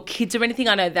songs to your kids or anything?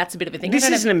 I know that's a bit of a thing. This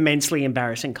is an immensely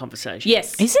embarrassing conversation.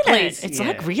 Yes. Isn't please. it? It's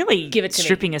like really give it to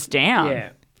stripping us down. Yeah.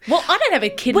 Well, I don't have a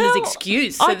kid as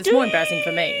excuse, so it's more embarrassing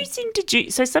for me.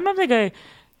 So sometimes I go,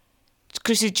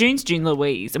 because June's June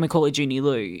Louise, and we call her Junie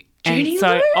Lou. Junie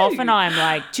so Lou. often I'm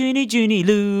like, Junie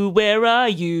Lou, where are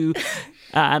you?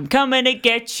 I'm coming to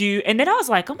get you. And then I was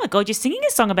like, oh my God, you're singing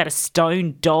a song about a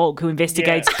stone dog who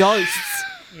investigates ghosts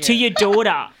to your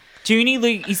daughter. Junie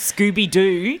Lou is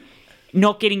Scooby-Doo.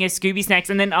 not getting her Scooby snacks.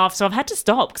 And then so I've had to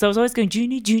stop because I was always going,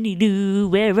 Junie, Junie Lou,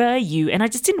 where are you? And I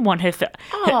just didn't want her,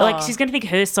 like, she's going to think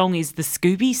her song is the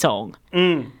Scooby song.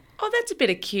 Mm. Oh, that's a bit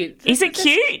of cute. Is it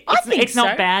cute? I think it's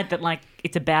not bad that, like,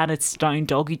 it's about a stone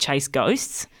dog who chased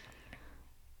ghosts.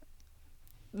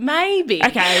 Maybe.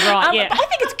 Okay, right, yeah. I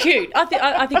think it's cute. I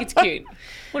think it's cute.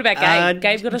 What about Gabe?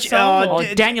 Gabe got a song?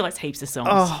 Daniel has heaps of songs.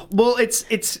 Oh, well, it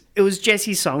was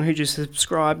Jessie's song who just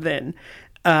subscribed then.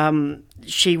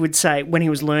 She would say, when he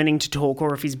was learning to talk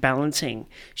or if he's balancing,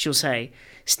 she'll say,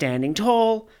 standing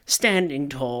tall, standing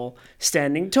tall,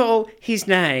 standing tall, his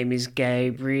name is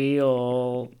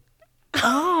Gabriel.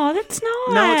 Oh, that's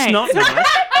nice. No, it's not nice.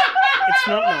 It's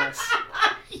not nice.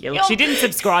 Yeah, look, she didn't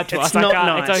subscribe to us. It's not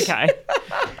nice. It's okay.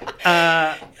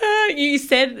 You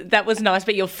said that was nice,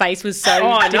 but your face was so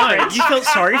I know. different. You felt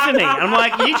sorry for me. I'm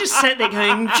like, you just sat there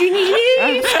going, Junie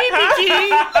Lou,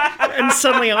 Scooby-Doo. And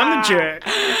suddenly I'm the jerk.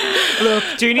 Look,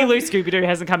 Junie Lou Scooby-Doo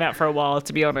hasn't come out for a while,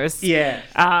 to be honest. Yeah.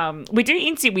 We do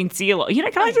Incy Wincy a lot. You know,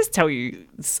 can I just tell you,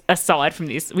 aside from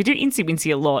this, we do Incy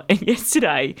Wincy a lot. And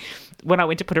yesterday, when I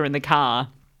went to put her in the car,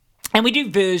 and we do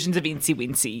versions of Incy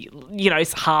Wincy, you know,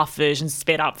 it's half versions,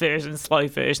 sped up versions, slow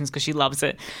versions, because she loves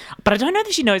it. But I don't know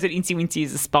that she knows that Incy Wincy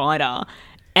is a spider.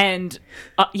 And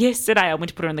yesterday I went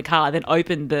to put her in the car, then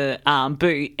opened the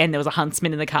boot, and there was a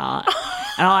huntsman in the car.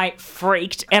 And I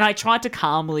freaked, and I tried to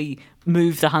calmly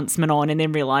move the huntsman on and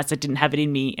then realised I didn't have it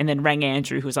in me, and then rang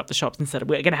Andrew, who was up the shops, and said,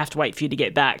 we're going to have to wait for you to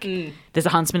get back. There's a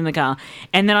huntsman in the car.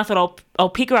 And then I thought I'll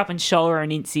pick her up and show her an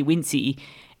Incy Wincy.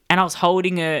 And I was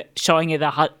holding her, showing her the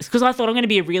hut, because I thought it's going to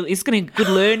be a good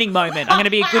learning moment. I'm going to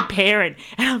be a good parent.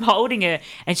 And I'm holding her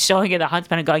and showing her the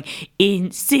huntsman and going,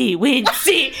 Incy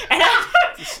Wincy. And as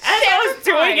I was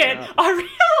doing it, I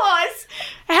realised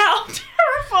how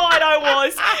terrified I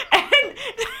was. And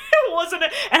it wasn't,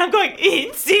 and I'm going,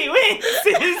 Incy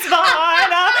Wincy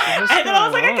spider. And then I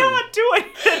was like, I can't do it.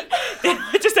 Then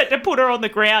I just had to put her on the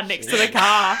ground next to the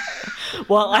car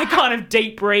while I kind of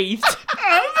deep breathed.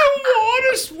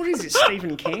 What is this,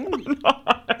 Stephen King?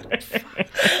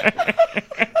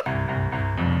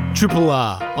 Triple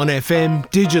R on FM,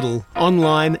 digital,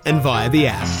 online and via the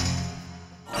app.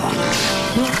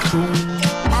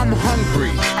 I'm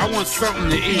hungry. I want something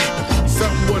to eat.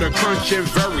 Something with a crunch and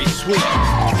very sweet.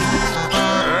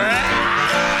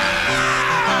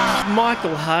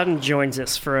 Michael Harden joins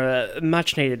us for a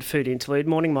much-needed food interlude.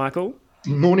 Morning, Michael.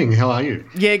 Morning, how are you?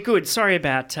 Yeah, good. Sorry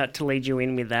about to lead you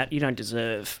in with that. You don't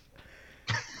deserve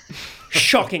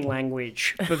shocking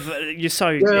language. You're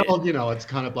so... Well, you know, it's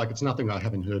kind of like it's nothing I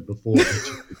haven't heard before, but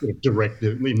sort of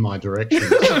directed in my direction.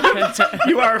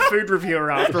 You are a food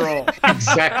reviewer after all.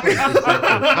 Exactly. Come to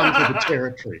the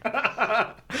territory.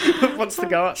 What's the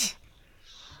goss?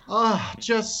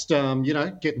 Just, you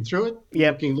know, getting through it.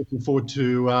 Yeah. Looking forward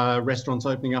to restaurants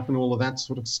opening up and all of that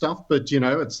sort of stuff. But, you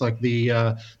know, it's like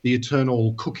the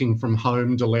eternal cooking from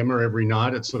home dilemma every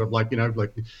night. It's sort of like, you know,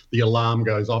 like the alarm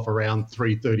goes off around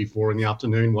 3:34 in the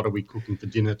afternoon. What are we cooking for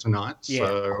dinner tonight? Yeah.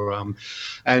 So,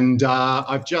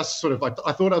 I've just sort of,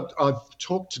 I thought I've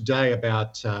talked today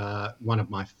about one of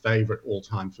my favourite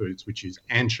all-time foods, which is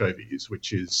anchovies,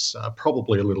 which is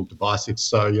probably a little divisive.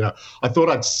 So, you know, I thought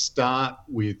I'd start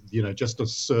with, you know, just a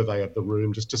survey of the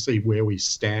room just to see where we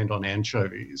stand on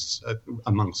anchovies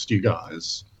amongst you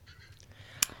guys.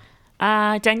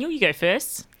 Daniel, you go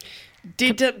first.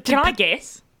 Can I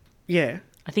guess? Yeah.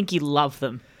 I think you love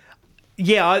them.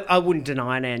 Yeah, I wouldn't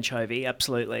deny an anchovy,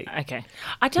 absolutely. Okay.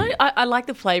 I like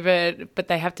the flavour, but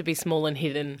they have to be small and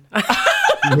hidden.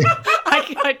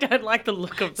 I don't like the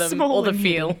look of them Small or the and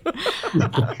feel.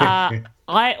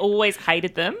 I always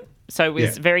hated them. So it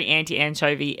was very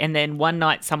anti-anchovy. And then one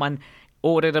night someone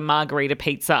ordered a margarita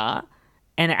pizza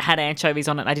and it had anchovies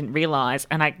on it and I didn't realise.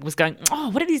 And I was going, oh,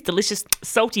 what are these delicious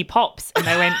salty pops? And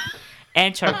they went,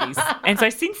 anchovies. And so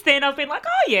since then I've been like,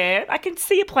 oh, yeah, I can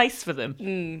see a place for them.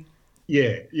 Mm.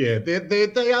 Yeah.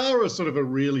 They are a sort of a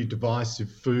really divisive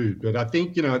food. But I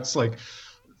think, you know, it's like...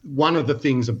 One of the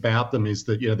things about them is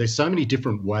that, you know, there's so many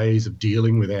different ways of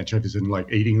dealing with anchovies and like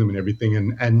eating them and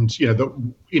everything. And you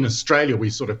know, in Australia, we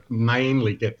sort of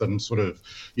mainly get them sort of,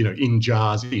 you know, in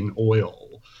jars in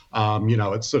oil. You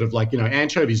know, it's sort of like, you know,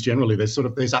 anchovies generally, there's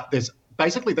about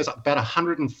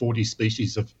 140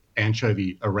 species of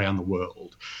anchovy around the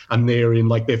world. And they're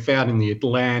found in the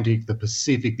Atlantic, the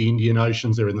Pacific, the Indian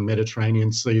Oceans, they're in the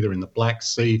Mediterranean Sea, they're in the Black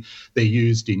Sea, they're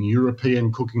used in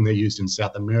European cooking, they're used in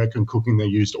South American cooking, they're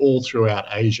used all throughout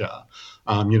Asia.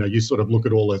 You know, you sort of look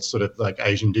at all that sort of like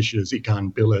Asian dishes,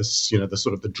 ikan bilis, you know, the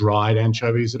sort of the dried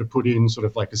anchovies that are put in sort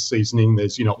of like a seasoning.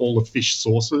 There's, you know, all the fish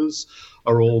sauces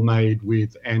are all made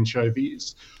with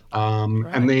anchovies.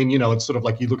 And then, it's sort of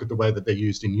like you look at the way that they're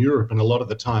used in Europe, and a lot of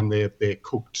the time they're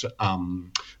cooked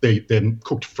they're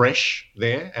cooked fresh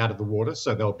there out of the water.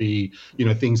 So they'll be,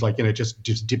 things like,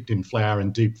 just dipped in flour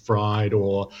and deep fried,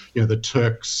 or, the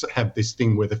Turks have this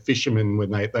thing where the fishermen,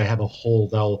 when they have a haul,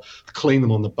 they'll clean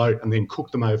them on the boat and then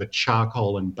cook them over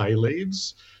charcoal and bay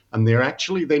leaves. And they're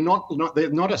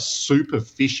not a super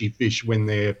fishy fish when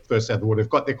they're first out of the water.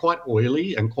 They're quite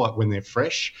oily and quite when they're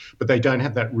fresh, but they don't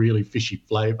have that really fishy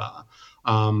flavour.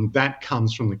 That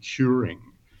comes from the curing.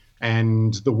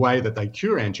 And the way that they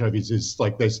cure anchovies is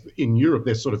in Europe,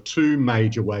 there's sort of two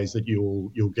major ways that you'll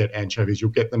get anchovies.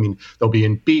 You'll get them they'll be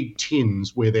in big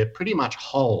tins where they're pretty much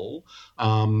whole.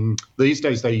 These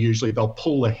days they'll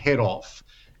pull the head off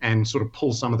and sort of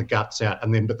pull some of the guts out,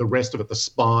 but the rest of it, the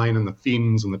spine and the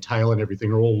fins and the tail and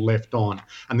everything, are all left on.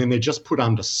 And then they're just put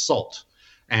under salt.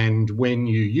 And when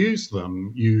you use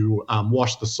them, you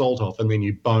wash the salt off and then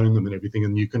you bone them and everything.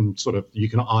 And you can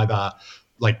either,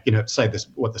 say this,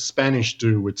 what the Spanish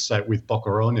do with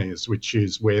boquerones, which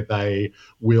is where they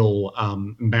will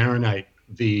marinate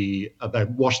they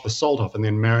wash the salt off and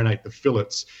then marinate the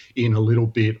fillets in a little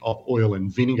bit of oil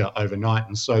and vinegar overnight,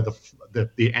 and so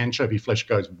the anchovy flesh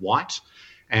goes white,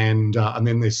 and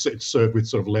then it's served with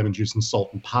sort of lemon juice and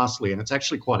salt and parsley, and it's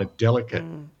actually quite a delicate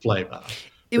flavour.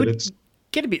 It would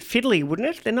get a bit fiddly, wouldn't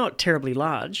it? They're not terribly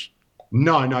large.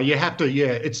 No, you have to,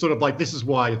 it's sort of like, this is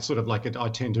why it's sort of like,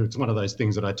 it's one of those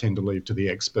things that I tend to leave to the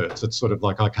experts. It's sort of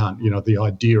like, I can't, the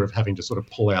idea of having to sort of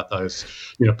pull out those,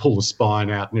 pull the spine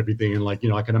out and everything. And I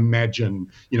can imagine,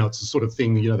 it's the sort of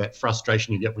thing, that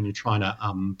frustration you get when you're trying to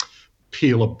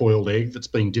peel a boiled egg that's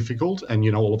been difficult,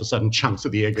 and all of a sudden chunks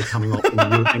of the egg are coming off, and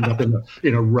you end up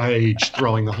in a rage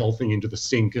throwing the whole thing into the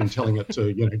sink and telling it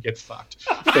to get fucked.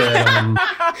 But,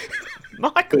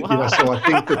 Michael, so I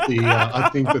think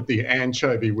that the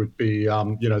anchovy would be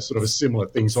sort of a similar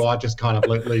thing. So I just kind of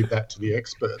leave that to the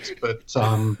experts. But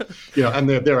and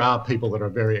there are people that are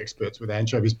very experts with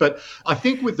anchovies. But I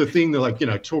think with the thing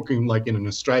that talking in an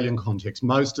Australian context,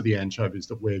 most of the anchovies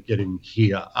that we're getting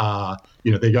here are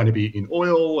they're going to be in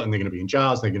oil, and they're going to be in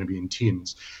jars, they're going to be in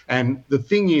tins. And the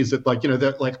thing is that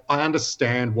I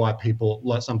understand why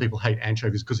some people hate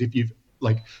anchovies, because if you've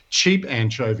cheap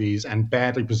anchovies and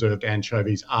badly preserved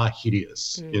anchovies are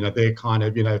hideous. They're kind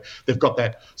of, they've got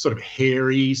that sort of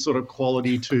hairy sort of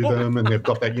quality to them, and they've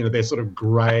got that, they're sort of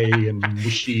grey and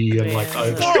mushy and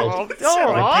oversalted.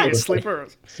 All right,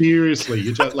 slippers. Seriously,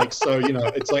 you just it's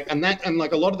and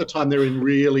a lot of the time they're in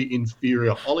really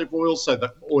inferior olive oil, so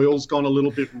the oil's gone a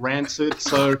little bit rancid.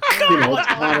 So it's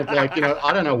kind of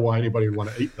I don't know why anybody would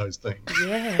want to eat those things.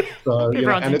 Yeah. So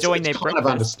everyone's and enjoying it's their kind breakfast.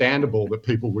 of understandable that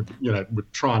people would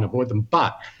try and avoid them,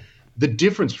 but the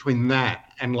difference between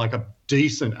that and a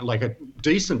decent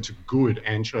to good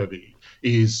anchovy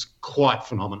is quite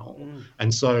phenomenal.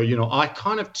 And so I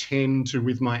kind of tend to,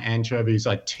 with my anchovies,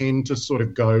 I tend to sort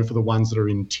of go for the ones that are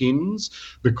in tins,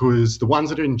 because the ones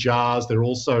that are in jars, they're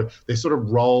sort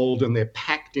of rolled and they're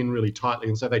packed in really tightly,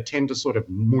 and so they tend to sort of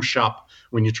mush up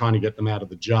when you're trying to get them out of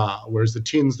the jar, whereas the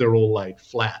tins, they're all laid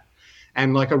flat.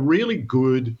 And a really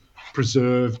good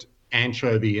preserved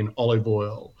anchovy in olive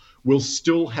oil will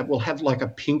have a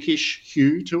pinkish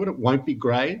hue to it. It won't be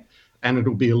grey, and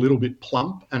it'll be a little bit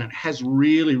plump, and it has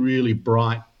really, really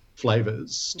bright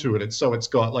flavours to it. So it's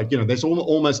got there's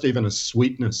almost even a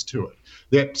sweetness to it.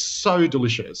 They're so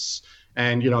delicious.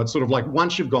 And, it's sort of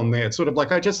once you've gone there, it's sort of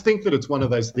I just think that it's one of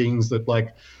those things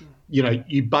that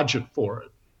you budget for it.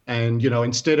 And,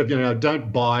 instead of,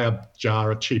 don't buy a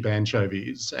jar of cheap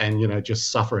anchovies and,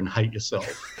 just suffer and hate yourself.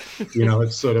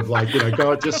 It's sort of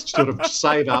go just sort of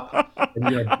save up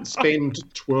and, spend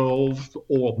 $12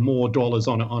 or more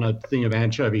on a thing of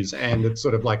anchovies. And it's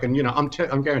sort of I'm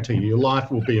guaranteeing you, your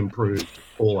life will be improved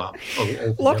all up.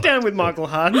 Lockdown with Michael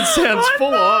Harden sounds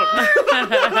full on.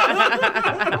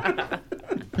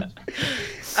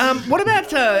 What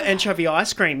about anchovy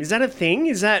ice cream? Is that a thing?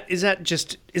 Is that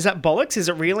bollocks? Is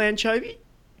it real anchovy?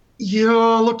 Yeah,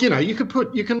 look, you can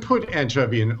put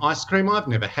anchovy in ice cream. I've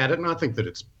never had it, and I think that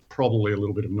it's probably a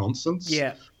little bit of nonsense.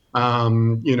 Yeah.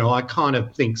 I kind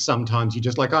of think sometimes you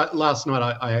just last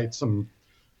night I ate some,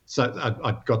 so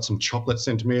I got some chocolate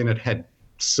sent to me, and it had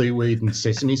seaweed and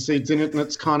sesame seeds in it, and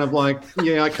it's kind of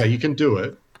yeah, okay, you can do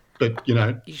it. But,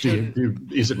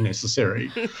 is it necessary?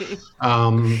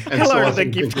 Hello to the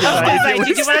gift. I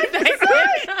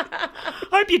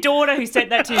hope your daughter who sent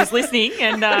that to you is listening,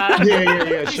 and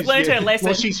she's learned her lesson.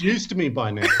 Well, she's used to me by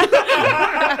now.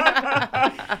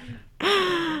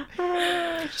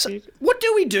 So what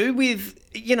do we do with,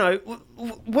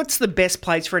 what's the best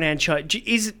place for an anchovy?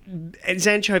 Is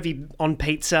anchovy on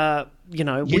pizza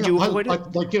would you avoid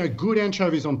it? Good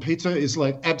anchovies on pizza is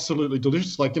like absolutely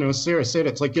delicious. Like, as Sarah said,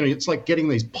 it's like, it's like getting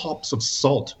these pops of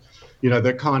salt.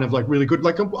 They're kind of like really good.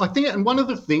 Like, I think, and one of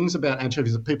the things about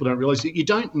anchovies that people don't realize, you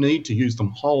don't need to use them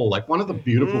whole. Like, one of the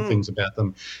beautiful things about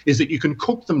them is that you can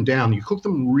cook them down. You cook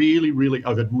them really, really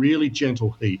over really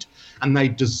gentle heat, and they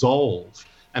dissolve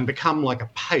and become like a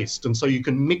paste. And so you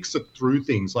can mix it through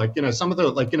things like, some of the,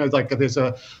 like there's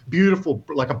a beautiful,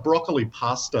 like a broccoli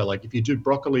pasta, like if you do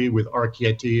broccoli with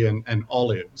orecchiette and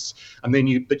olives, and then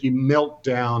you melt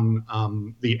down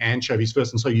the anchovies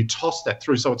first. And so you toss that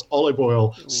through. So it's olive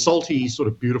oil, salty, sort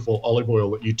of beautiful olive oil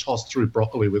that you toss through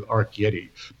broccoli with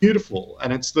orecchiette. Beautiful.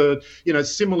 And it's the,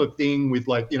 similar thing with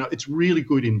like, it's really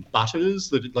good in butters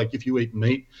that like if you eat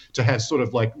meat to have sort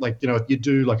of like, if you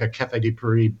do like a Café de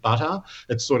Paris butter,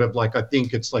 it's sort of like, I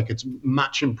think it's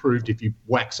much improved if you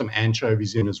whack some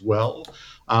anchovies in as well.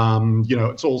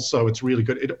 It's really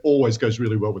good. It always goes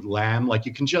really well with lamb. Like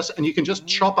you can just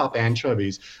chop up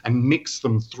anchovies and mix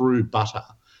them through butter.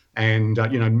 And,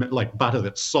 like butter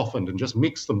that's softened, and just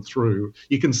mix them through.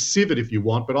 You can sieve it if you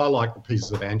want, but I like the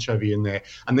pieces of anchovy in there.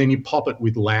 And then you pop it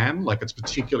with lamb, like it's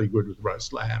particularly good with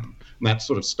roast lamb and that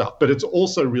sort of stuff. But it's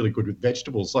also really good with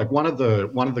vegetables. Like one of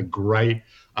the great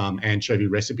anchovy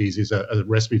recipes is a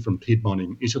recipe from Piedmont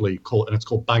in Italy called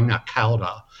bagna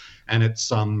calda. And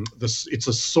it's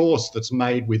a sauce that's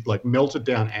made with like melted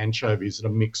down anchovies that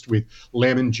are mixed with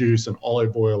lemon juice and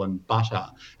olive oil and butter.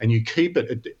 And you keep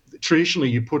it. Traditionally,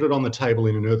 you put it on the table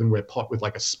in an earthenware pot with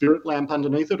like a spirit lamp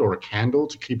underneath it or a candle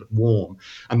to keep it warm.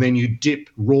 And then you dip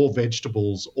raw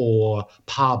vegetables or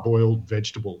parboiled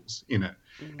vegetables in it.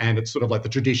 And it's sort of like the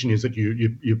tradition is that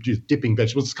you're just dipping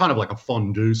vegetables. It's kind of like a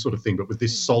fondue sort of thing, but with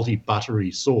this salty,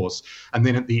 buttery sauce. And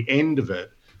then at the end of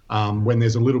it, when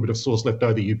there's a little bit of sauce left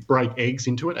over, you break eggs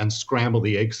into it and scramble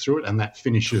the eggs through it, and that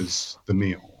finishes the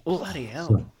meal. Bloody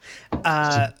hell.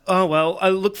 I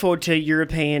look forward to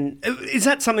European. Is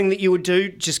that something that you would do,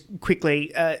 just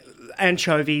quickly,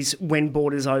 anchovies when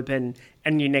borders open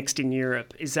and you're next in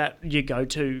Europe? Is that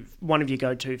one of your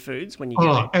go-to foods when you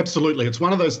go there? Absolutely. It's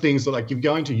one of those things that, like, you're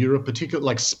going to Europe, particularly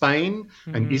like Spain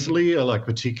and Italy are like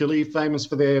particularly famous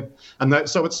for their,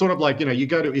 so it's sort of like, you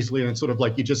go to Italy and it's sort of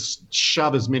like you just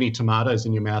shove as many tomatoes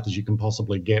in your mouth as you can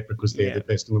possibly get because they're the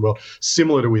best in the world.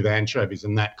 Similar to with anchovies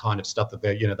and that kind of stuff that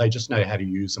they just know how to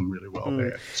use them really well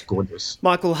there. It's gorgeous.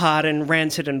 Michael Harden,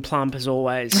 rancid and plump as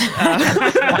always.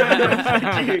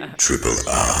 Triple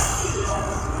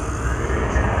R.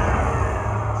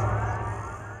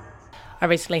 I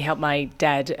recently helped my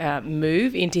dad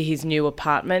move into his new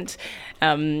apartment.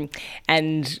 And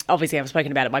obviously I've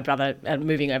spoken about it, my brother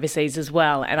moving overseas as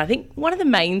well. And I think one of the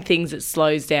main things that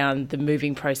slows down the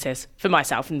moving process for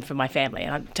myself and for my family,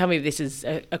 and tell me if this is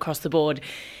across the board,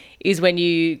 is when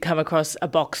you come across a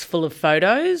box full of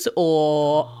photos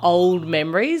or old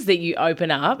memories that you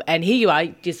open up, and here you are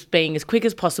just being as quick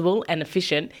as possible and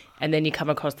efficient, and then you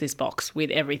come across this box with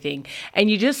everything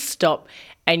and you just stop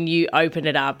and you open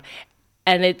it up.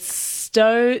 And it's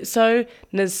so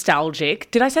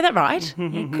nostalgic. Did I say that right?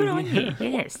 Good on you.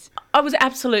 Yes. I was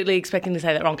absolutely expecting to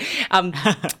say that wrong.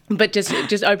 But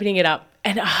just opening it up.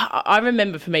 And I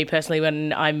remember for me personally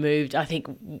when I moved, I think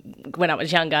when I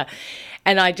was younger,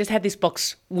 and I just had this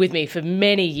box with me for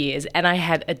many years, and I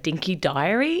had a dinky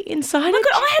diary inside. Oh my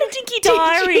God, I had a dinky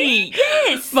diary.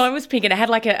 Yes. Mine was pink and it had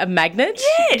like a magnet.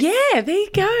 Yes. Yeah, there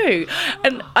you go.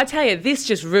 And I tell you, this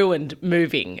just ruined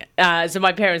moving. So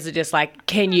my parents are just like,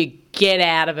 can you get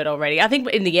out of it already? I think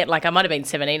in the end, like I might have been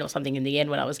 17 or something in the end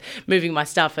when I was moving my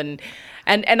stuff, and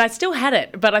I still had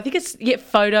it, but I think it's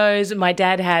photos. My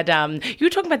dad had you were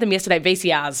talking about them yesterday,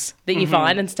 VCRs that you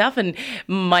find and stuff, and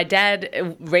my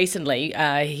dad recently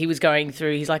he was going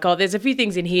through, he's like, oh, there's a few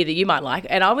things in here that you might like,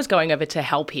 and I was going over to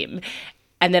help him.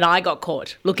 And then I got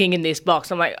caught looking in this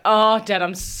box. I'm like, oh, Dad,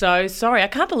 I'm so sorry. I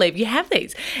can't believe you have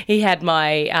these. He had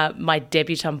my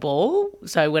debutante ball,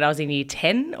 so when I was in year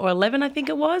 10 or 11, I think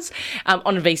it was,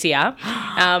 on a VCR,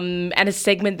 and a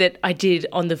segment that I did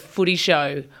on the footy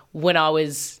show when I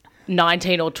was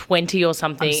 19 or 20 or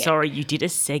something. I'm sorry, you did a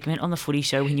segment on the footy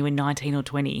show when you were 19 or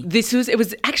 20. It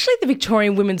was actually the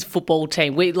Victorian women's football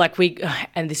team.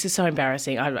 And this is so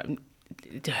embarrassing.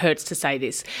 It hurts to say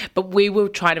this, but we were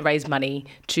trying to raise money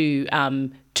to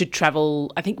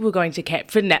travel. I think we were going to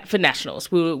camp for nationals.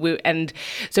 And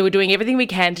so we're doing everything we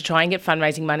can to try and get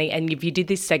fundraising money. And if you did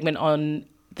this segment on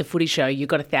the footy show, you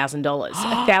got $1,000.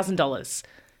 $1,000.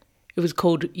 It was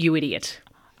called You Idiot.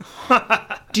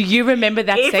 Do you remember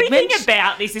that Everything segment?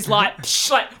 about this is like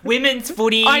women's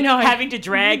footy. I know. Having to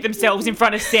drag themselves in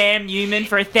front of Sam Newman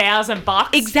for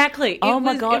 $1,000. Exactly.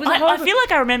 My God. I feel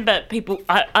like I remember people,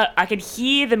 I could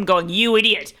hear them going, "You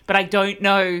idiot," but I don't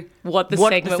know what the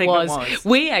segment was.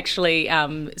 We actually,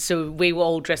 so we were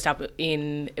all dressed up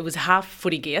it was half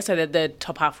footy gear, so the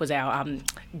top half was our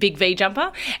big V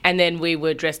jumper, and then we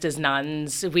were dressed as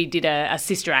nuns. We did a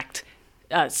sister act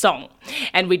song,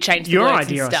 and we changed the Your words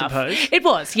idea, and stuff. I suppose. It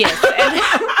was, yes.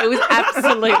 And it was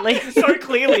absolutely so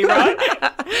clearly, right?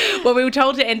 Well, we were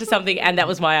told to enter something, and that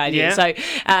was my idea.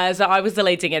 Yeah. So I was the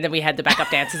lead singer, and then we had the backup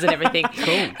dancers and everything.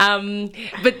 Cool.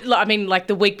 But I mean, like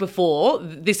the week before,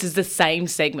 this is the same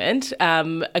segment.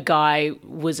 A guy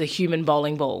was a human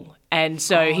bowling ball. And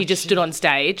so he just stood on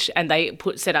stage, and they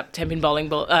set up 10-pin bowling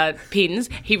ball pins.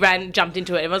 He ran, jumped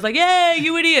into it, and was like, "Yeah,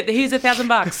 you idiot! Here's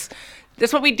 $1,000."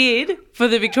 That's what we did for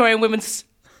the Victorian women's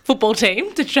football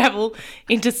team to travel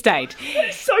interstate.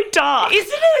 It's so dark.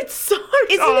 Isn't it? It's so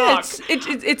dark.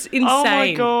 It's insane. Oh,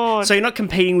 my God. So you're not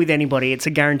competing with anybody. It's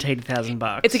a guaranteed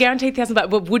 $1,000. It's a guaranteed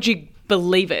 $1,000. But would you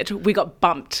believe it? We got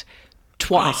bumped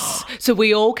twice. So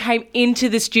we all came into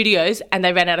the studios and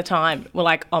they ran out of time. We're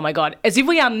like, oh, my God. As if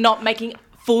we are not making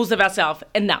fools of ourselves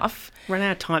enough. Run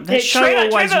out of time. That show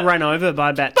always run over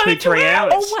by about 2-3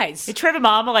 hours. Always. Trevor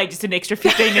Marmalade, just an extra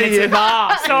 15 minutes in the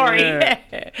bar. Sorry.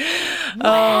 Yeah.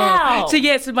 Wow.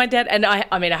 So my dad, and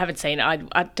I mean, I haven't seen it.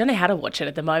 I don't know how to watch it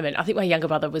at the moment. I think my younger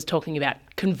brother was talking about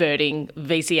converting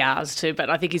VCRs to,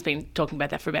 but I think he's been talking about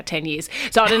that for about 10 years.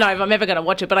 So I don't know if I'm ever going to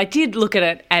watch it, but I did look at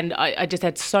it and I just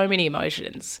had so many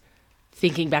emotions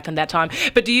thinking back on that time.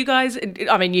 But do you guys,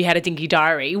 I mean, you had a dinky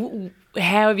diary.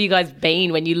 How have you guys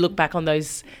been when you look back on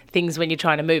those things when you're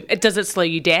trying to move? Does it slow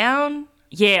you down?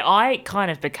 Yeah, I kind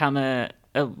of become a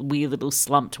weird little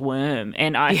slumped worm,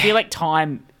 and I feel like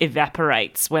time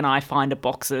evaporates when I find a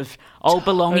box of old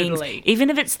belongings, even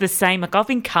if it's the same. Like I've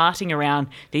been carting around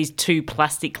these 2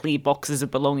 plastic clear boxes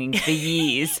of belongings for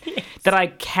years that I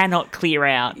cannot clear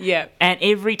out. Yeah. And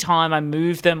every time I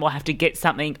move them or have to get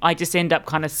something, I just end up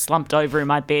kind of slumped over in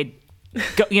my bed,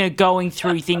 going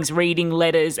through things, reading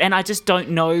letters, and I just don't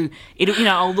know.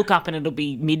 I'll look up and it'll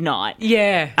be midnight.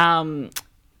 Yeah.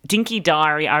 Dinky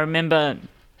diary, I remember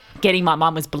getting my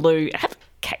mum was blue. It had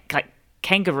like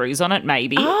kangaroos on it,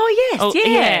 maybe. Oh, yes,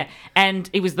 yeah. And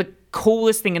it was the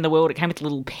coolest thing in the world. It came with a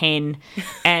little pen.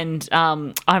 And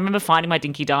I remember finding my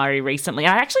dinky diary recently.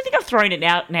 I actually think I've thrown it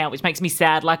out now, which makes me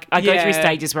sad. Like I go through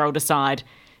stages where I'll decide,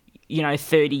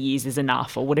 30 years is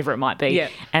enough or whatever it might be. Yeah.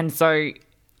 And so...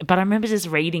 But I remember just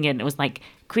reading it and it was like,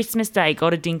 Christmas Day,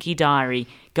 got a dinky diary,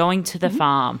 going to the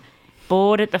farm,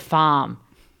 bored at the farm,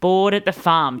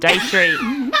 day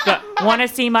 3, want to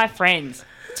see my friends.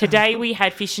 Today we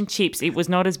had fish and chips. It was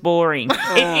not as boring.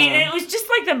 It was just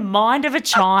like the mind of a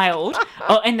child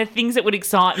and the things that would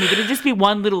excite me. But it'd just be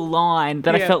one little line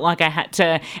that I felt like I had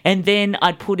to. And then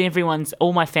I'd put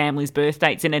all my family's birth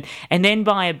dates in it. And then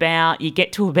you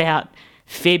get to about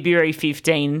February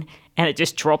 15 and it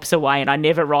just drops away and I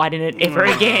never write in it ever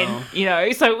again,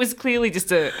 So it was clearly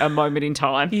just a moment in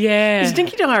time. Yeah. Is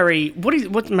Dinky Diary,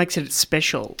 what makes it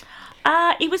special?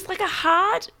 It was like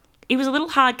it was a little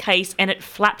hard case and it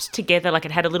flapped together, like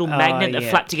it had a little magnet that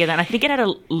flapped together. And I think it had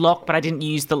a lock, but I didn't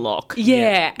use the lock.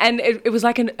 Yeah, and it was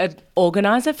like an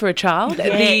organiser for a child. Yeah,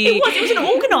 it was an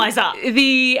organiser.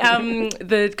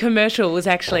 The commercial was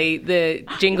actually the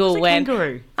jingle when...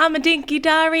 Kangaroo. I'm a dinky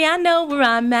diary, I know where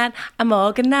I'm at. I'm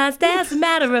organised as a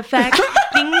matter of fact.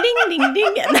 Ding, ding, ding,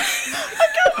 ding.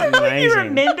 Amazing. You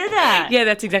remember that? Yeah,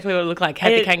 that's exactly what it looked like.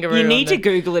 Had the kangaroo. You need to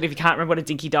Google it if you can't remember what a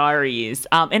dinky diary is.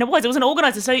 And it was an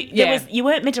organiser. So you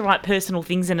weren't meant to write personal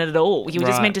things in it at all. You were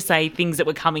just meant to say things that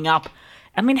were coming up.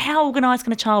 I mean, how organised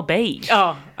can a child be?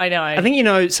 Oh, I know. I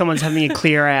think, someone's having a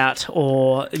clear out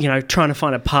or, trying to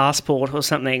find a passport or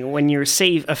something when you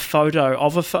receive a photo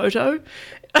of a photo.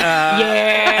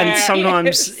 And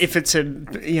sometimes if it's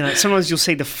sometimes you'll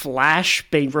see the flash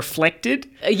be reflected.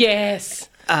 Yes.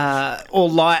 Or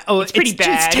light. Oh, it's pretty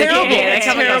bad. It's terrible. Yeah, it's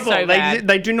terrible. So bad.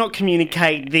 They do not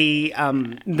communicate the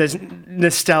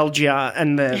nostalgia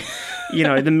and the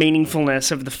the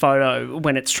meaningfulness of the photo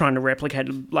when it's trying to replicate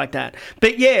it like that.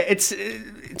 But yeah, it's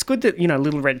good that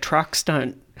little red trucks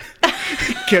don't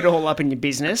get all up in your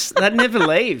business. They'd never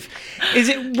leave. Is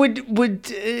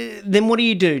it? Then what do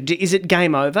you do? Is it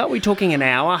game over? Are we talking an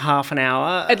hour, half an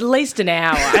hour? At least an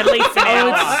hour. At least an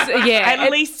hour.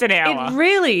 At least an hour. It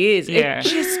really is. Yeah. It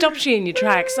just stops you in your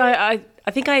tracks. I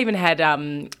think I even had,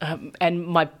 and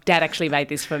my dad actually made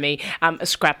this for me, a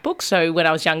scrapbook. So when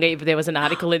I was younger, if there was an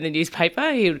article in the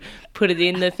newspaper, he would put it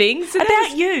in the things.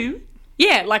 About you?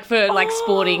 Yeah, like for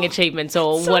sporting achievements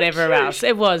or so whatever cute. Else.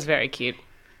 It was very cute.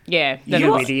 Yeah.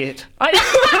 You idiot.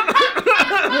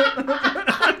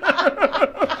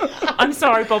 I'm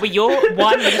sorry, Bobby. Your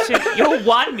one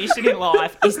mission in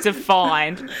life is to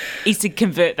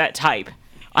convert that tape.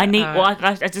 I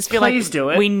just feel Please like do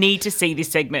it. We need to see this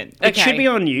segment. It should be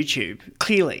on YouTube,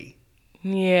 clearly.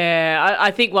 Yeah,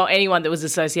 I think, anyone that was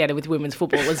associated with women's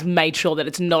football has made sure that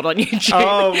it's not on YouTube.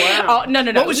 Oh, wow. Oh, no.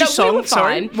 What was your song?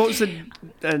 Sorry. What was the...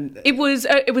 It was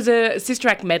a Sister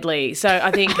Act medley, so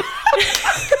I think...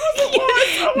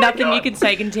 Nothing you can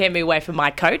say can tear me away from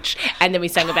my coach. And then we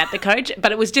sang about the coach.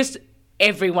 But it was just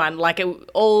everyone,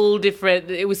 all different.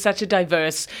 It was such a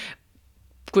diverse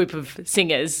group of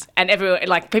singers, and everyone,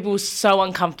 people were so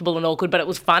uncomfortable and awkward, but it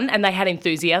was fun and they had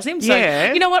enthusiasm. So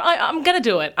you know what, I'm gonna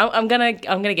do it. I'm gonna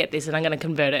get this and I'm gonna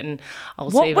convert it, and I'll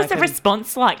see. What was the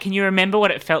response like? Can you remember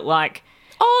what it felt like?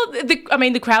 Oh,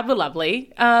 the crowd were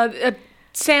lovely.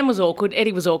 Sam was awkward.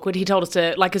 Eddie was awkward. He told us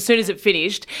to, as soon as it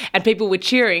finished and people were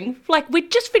cheering, we'd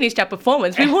just finished our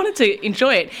performance. We wanted to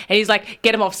enjoy it. And he's like,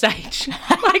 get him off stage.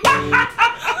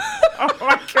 Oh,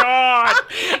 my God.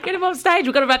 Get him off stage.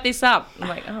 We've got to wrap this up. I'm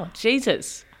like, oh,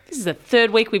 Jesus. This is the third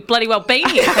week we've bloody well been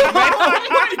here. Oh,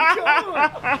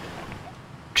 my God.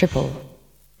 Triple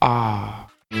R.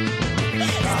 Today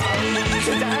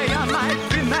I might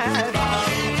be mad.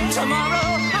 Tomorrow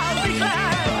I'll be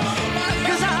glad.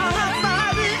 'Cause I'll have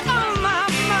Bobby on my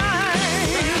mind.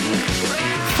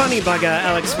 Funny bugger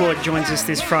Alex Ward joins us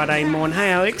this Friday morning.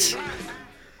 Hey, Alex.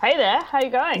 Hey there, how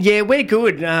you going? Yeah, we're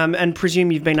good, and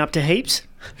presume you've been up to heaps?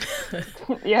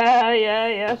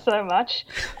 Yeah, so much.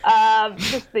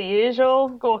 Just the usual,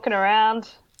 walking around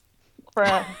for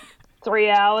 3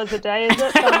 hours a day, is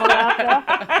it? Somewhere out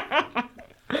there.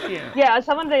 Yeah,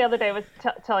 someone the other day was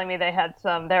telling me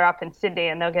they're up in Sydney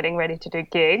and they're getting ready to do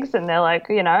gigs, and they're like,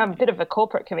 I'm a bit of a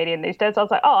corporate comedian these days. I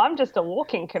was like, I'm just a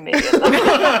walking comedian. Must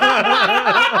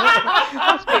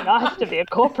be nice to be a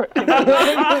corporate comedian.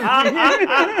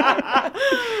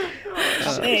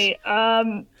 Hey,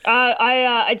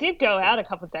 I did go out a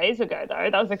couple of days ago though.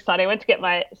 That was exciting. I went to get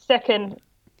my second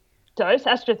dose,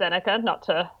 AstraZeneca.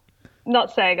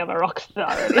 Not saying I'm a rock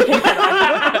star or anything.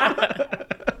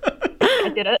 I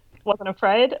did it. Wasn't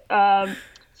afraid.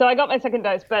 So I got my second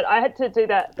dose, but I had to do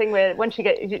that thing where once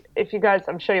if you guys,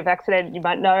 I'm sure you're vaccinated, you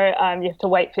might know, you have to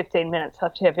wait 15 minutes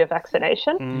after you have your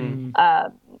vaccination.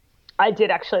 I did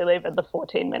actually leave at the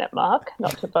 14-minute mark,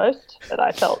 not to boast, but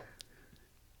I felt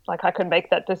like I could make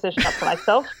that decision up for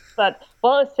myself. But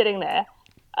while I was sitting there,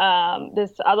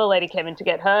 this other lady came in to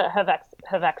get her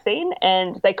vaccine,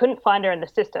 and they couldn't find her in the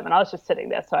system, and I was just sitting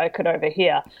there so I could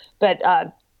overhear. But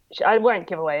I won't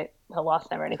give away her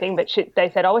last name or anything, but they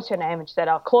said, what's your name? And she said,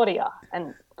 Claudia.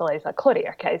 And the lady's like, Claudia,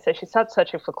 okay. So she starts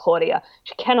searching for Claudia.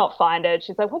 She cannot find her.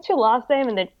 She's like, what's your last name?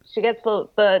 And then she gets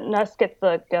the nurse gets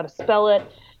the girl to spell it.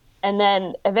 And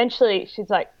then eventually she's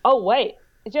like, oh, wait,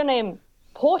 is your name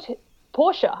Portia?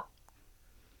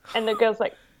 And the girl's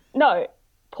like, no,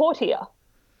 Portia.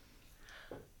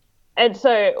 And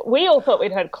so we all thought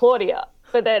we'd heard Claudia,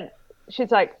 but then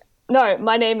she's like, no,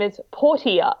 my name is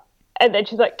Portia. And then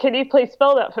she's like, can you please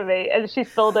spell that for me? And she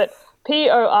spelled it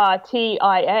Portia.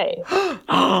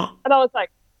 And I was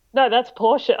like, no, that's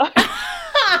Portia.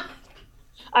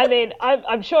 I mean,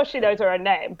 I'm sure she knows her own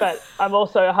name, but I'm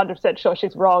also 100% sure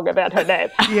she's wrong about her name.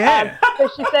 Yeah. So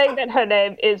she's saying that her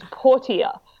name is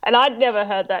Portia. And I'd never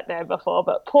heard that name before,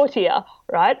 but Portia,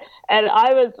 right? And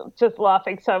I was just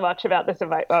laughing so much about this.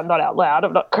 I'm not out loud.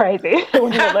 I'm not crazy. They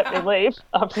wouldn't even let me leave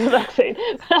after the vaccine.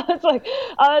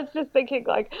 I was just thinking,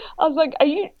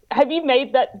 have you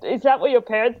made that? Is that what your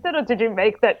parents did, or did you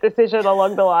make that decision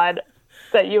along the line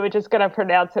that you were just going to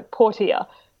pronounce it Portia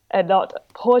and not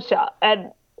Portia?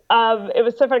 And it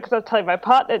was so funny because I was telling my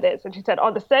partner this, and she said,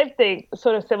 the same thing,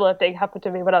 sort of similar thing happened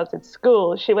to me when I was in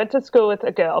school. She went to school with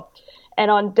a girl. And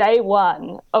on day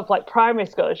one of primary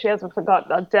school, she hasn't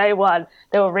forgotten, on day one,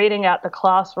 they were reading out the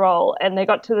class roll, and they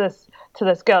got to this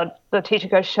girl. The teacher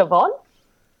goes, Siobhan?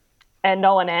 And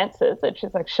no one answers. And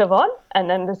she's like, Siobhan? And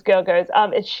then this girl goes,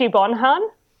 it's Shibon Han?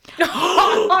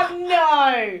 Oh,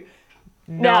 no.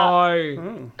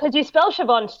 Because you spell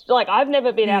Siobhan, I've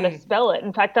never been able to spell it.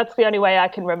 In fact, that's the only way I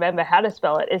can remember how to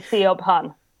spell it, is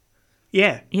Siobhan.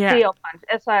 Yeah. Siobhan.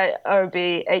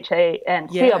 Siobhan.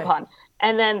 Siobhan.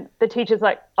 And then the teacher's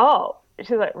like, oh.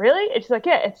 She's like, really? And she's like,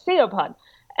 yeah, it's Siobhan.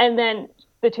 And then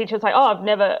the teacher's like, I've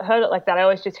never heard it like that. I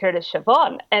always just hear it as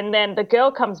Siobhan. And then the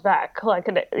girl comes back,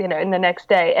 in the next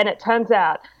day, and it turns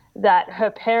out that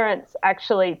her parents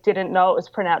actually didn't know it was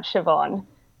pronounced Siobhan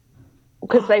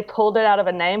because they pulled it out of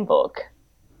a name book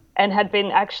and had been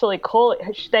actually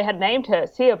they had named her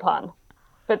Siobhan.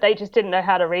 but they just didn't know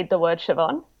how to read the word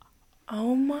Siobhan.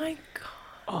 Oh my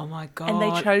God! And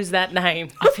they chose that name.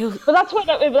 I feel. But that's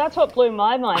what blew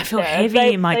my mind. I feel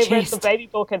heavy in my chest. They read the baby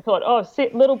book and thought, "Oh,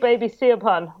 little baby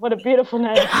Siobhan, what a beautiful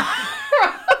name." It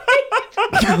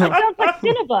sounds like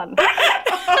Cinnabon.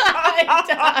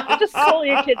 You just call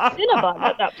your kid Cinnabon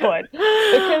at that point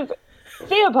because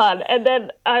Cinnabon. And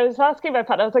then I was asking my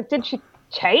partner, I was like, "Did she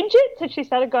change it? Did she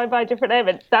start going by a different name?"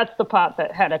 And that's the part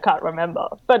that Hannah can't remember.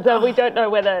 But we don't know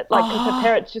whether, because her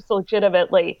parents just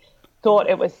legitimately thought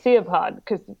it was Siobhan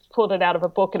because pulled it out of a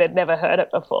book and had never heard it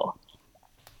before.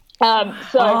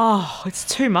 It's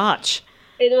too much.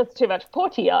 It was too much.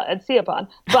 Portia and Siobhan.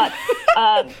 But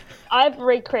I've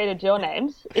recreated your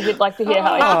names, if you'd like to hear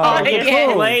how I did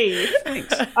it. Please.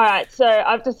 Thanks. All right, so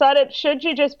I've decided, should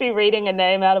you just be reading a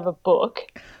name out of a book,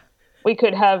 we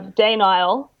could have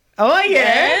Daynile. Oh,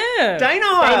 yeah.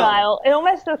 Daynile. It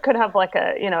almost could have like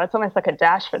it's almost like a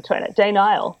dash between it.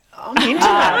 Daynile. I'm into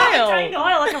that.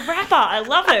 Daynile, like a rapper. I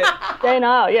love it.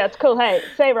 Daynile, yeah, it's cool. Hey,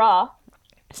 say Ra.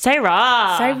 Say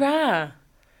Ra. Say Ra.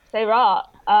 Say Ra.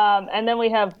 And then we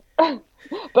have Bye-bye.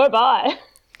 Bye-bye.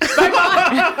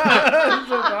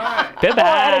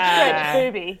 Bye-bye. And a stretch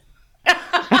booby.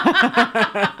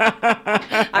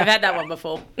 I've had that one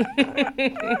before.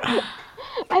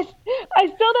 I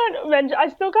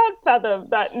still can't fathom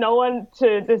that no one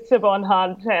to the Siobhan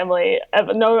Hahn family,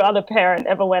 no other parent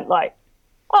ever went like,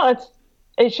 "Oh,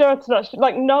 are you sure it's not?"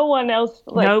 Like no one else.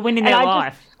 Like, no one in their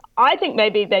life. I think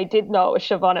maybe they did know it was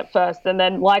Siobhan at first, and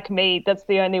then, like me, that's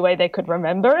the only way they could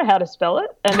remember how to spell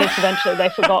it, and then eventually they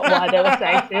forgot why they were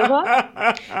saying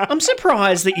Siobhan. I'm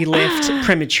surprised that you left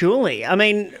prematurely. I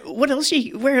mean, where else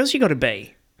you got to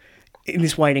be in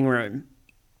this waiting room?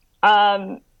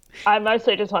 I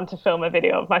mostly just want to film a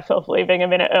video of myself leaving a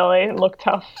minute early and look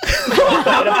tough. To post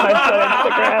on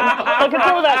Instagram. Like, it's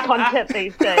all about content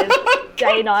these days.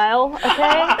 Daynile,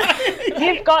 okay?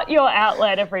 You've got your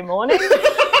outlet every morning.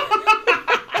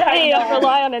 Don't you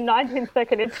rely on a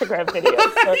 19-second Instagram video.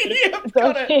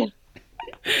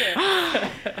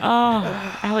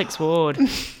 Alex Ward.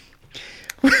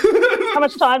 How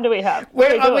much time do we have?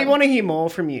 We want to hear more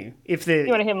from you. You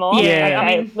want to hear more? Yeah.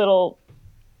 Okay, little...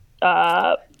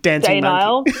 Dancing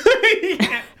monkey.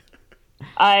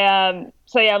 I'm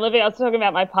living. I was talking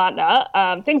about my partner.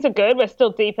 Things are good. We're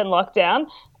still deep in lockdown,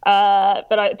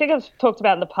 but I think I've talked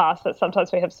about in the past that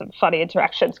sometimes we have some funny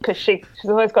interactions because she's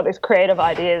always got these creative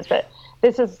ideas. But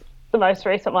this is the most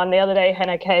recent one. The other day,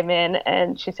 Hannah came in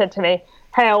and she said to me,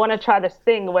 "Hey, I want to try this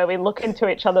thing where we look into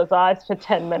each other's eyes for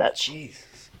 10 minutes."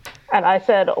 Jesus. And I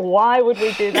said, "Why would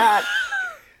we do that?"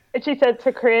 And she said,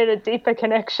 "To create a deeper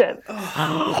connection." And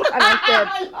I said,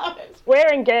 "We're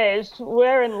engaged.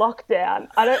 We're in lockdown.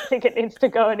 I don't think it needs to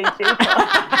go any deeper."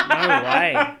 No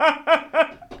way.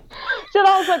 So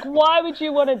I was like, "Why would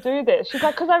you want to do this?" She's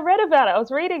like, "Because I read about it. I was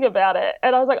reading about it."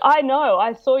 And I was like, "I know.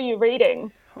 I saw you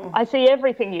reading. I see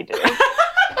everything you do."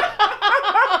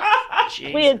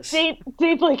 Jesus. We are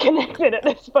deeply connected at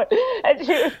this point. And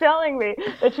she was telling me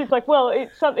that she's like, "Well,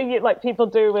 it's something people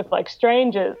do with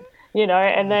strangers.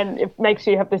 And then it makes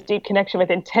you have this deep connection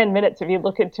within 10 minutes if you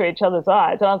look into each other's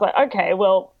eyes." And I was like, okay,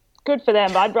 well, good for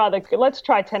them, but let's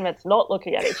try 10 minutes not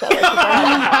looking at each other.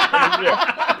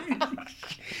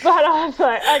 But I was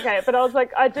like, okay, but I was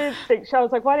like, I do think, I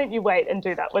was like, why don't you wait and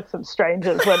do that with some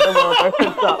strangers when the world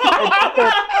opens up?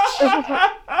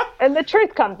 And the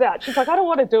truth comes out. She's like, I don't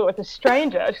want to do it with a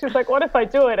stranger. She's like, what if I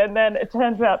do it? And then it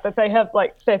turns out that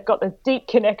they've got this deep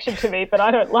connection to me, but I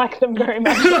don't like them very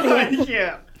much.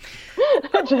 Yeah.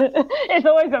 It's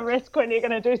always a risk when you're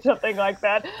going to do something like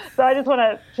that. So I just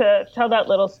wanted to tell that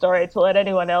little story to let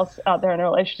anyone else out there in a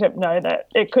relationship know that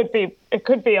it could be you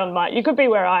could be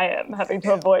where I am, having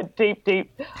to avoid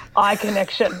deep eye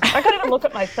connection. I can't even look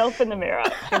at myself in the mirror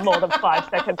for more than 5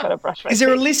 seconds when I brush my teeth. Is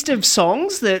there a list of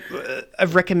songs that are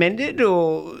recommended,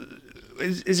 or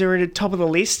is there a top of the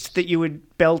list that you would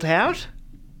belt out?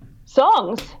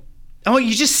 Songs? Oh,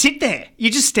 you just sit there. You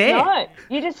just stare. No,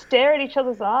 you just stare at each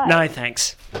other's eyes. No,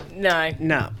 thanks. No.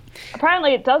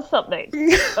 Apparently it does something,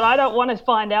 but I don't want to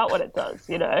find out what it does,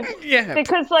 Yeah.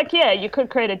 Because, you could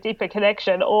create a deeper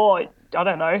connection, or, I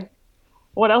don't know,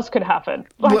 what else could happen?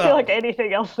 I feel like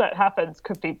anything else that happens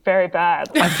could be very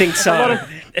bad. I think so.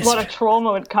 A lot of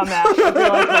trauma would come out. I feel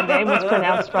like my name was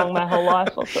pronounced wrong my whole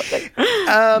life or something.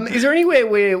 Is there anywhere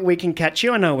where we can catch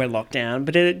you? I know we're locked down,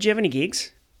 but do you have any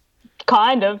gigs?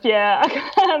 Kind of, yeah.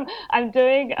 I'm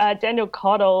doing Daniel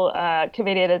Cottle,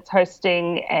 comedian, is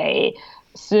hosting a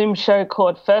Zoom show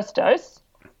called First Dose,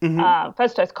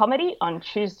 First Dose Comedy on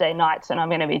Tuesday nights, and I'm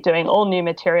going to be doing all new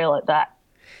material at that.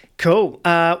 Cool.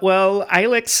 Well,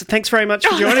 Alex, thanks very much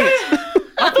for joining us.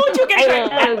 I thought you were going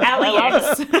to go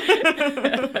Alex.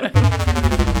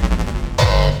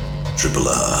 Triple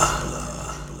R.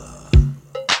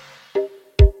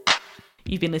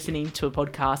 You've been listening to a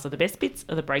podcast of the best bits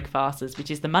of the Breakfasters, which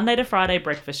is the Monday to Friday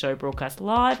breakfast show broadcast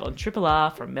live on Triple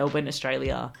R from Melbourne,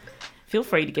 Australia. Feel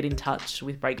free to get in touch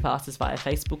with Breakfasters via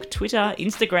Facebook, Twitter,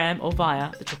 Instagram, or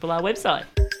via the Triple R website.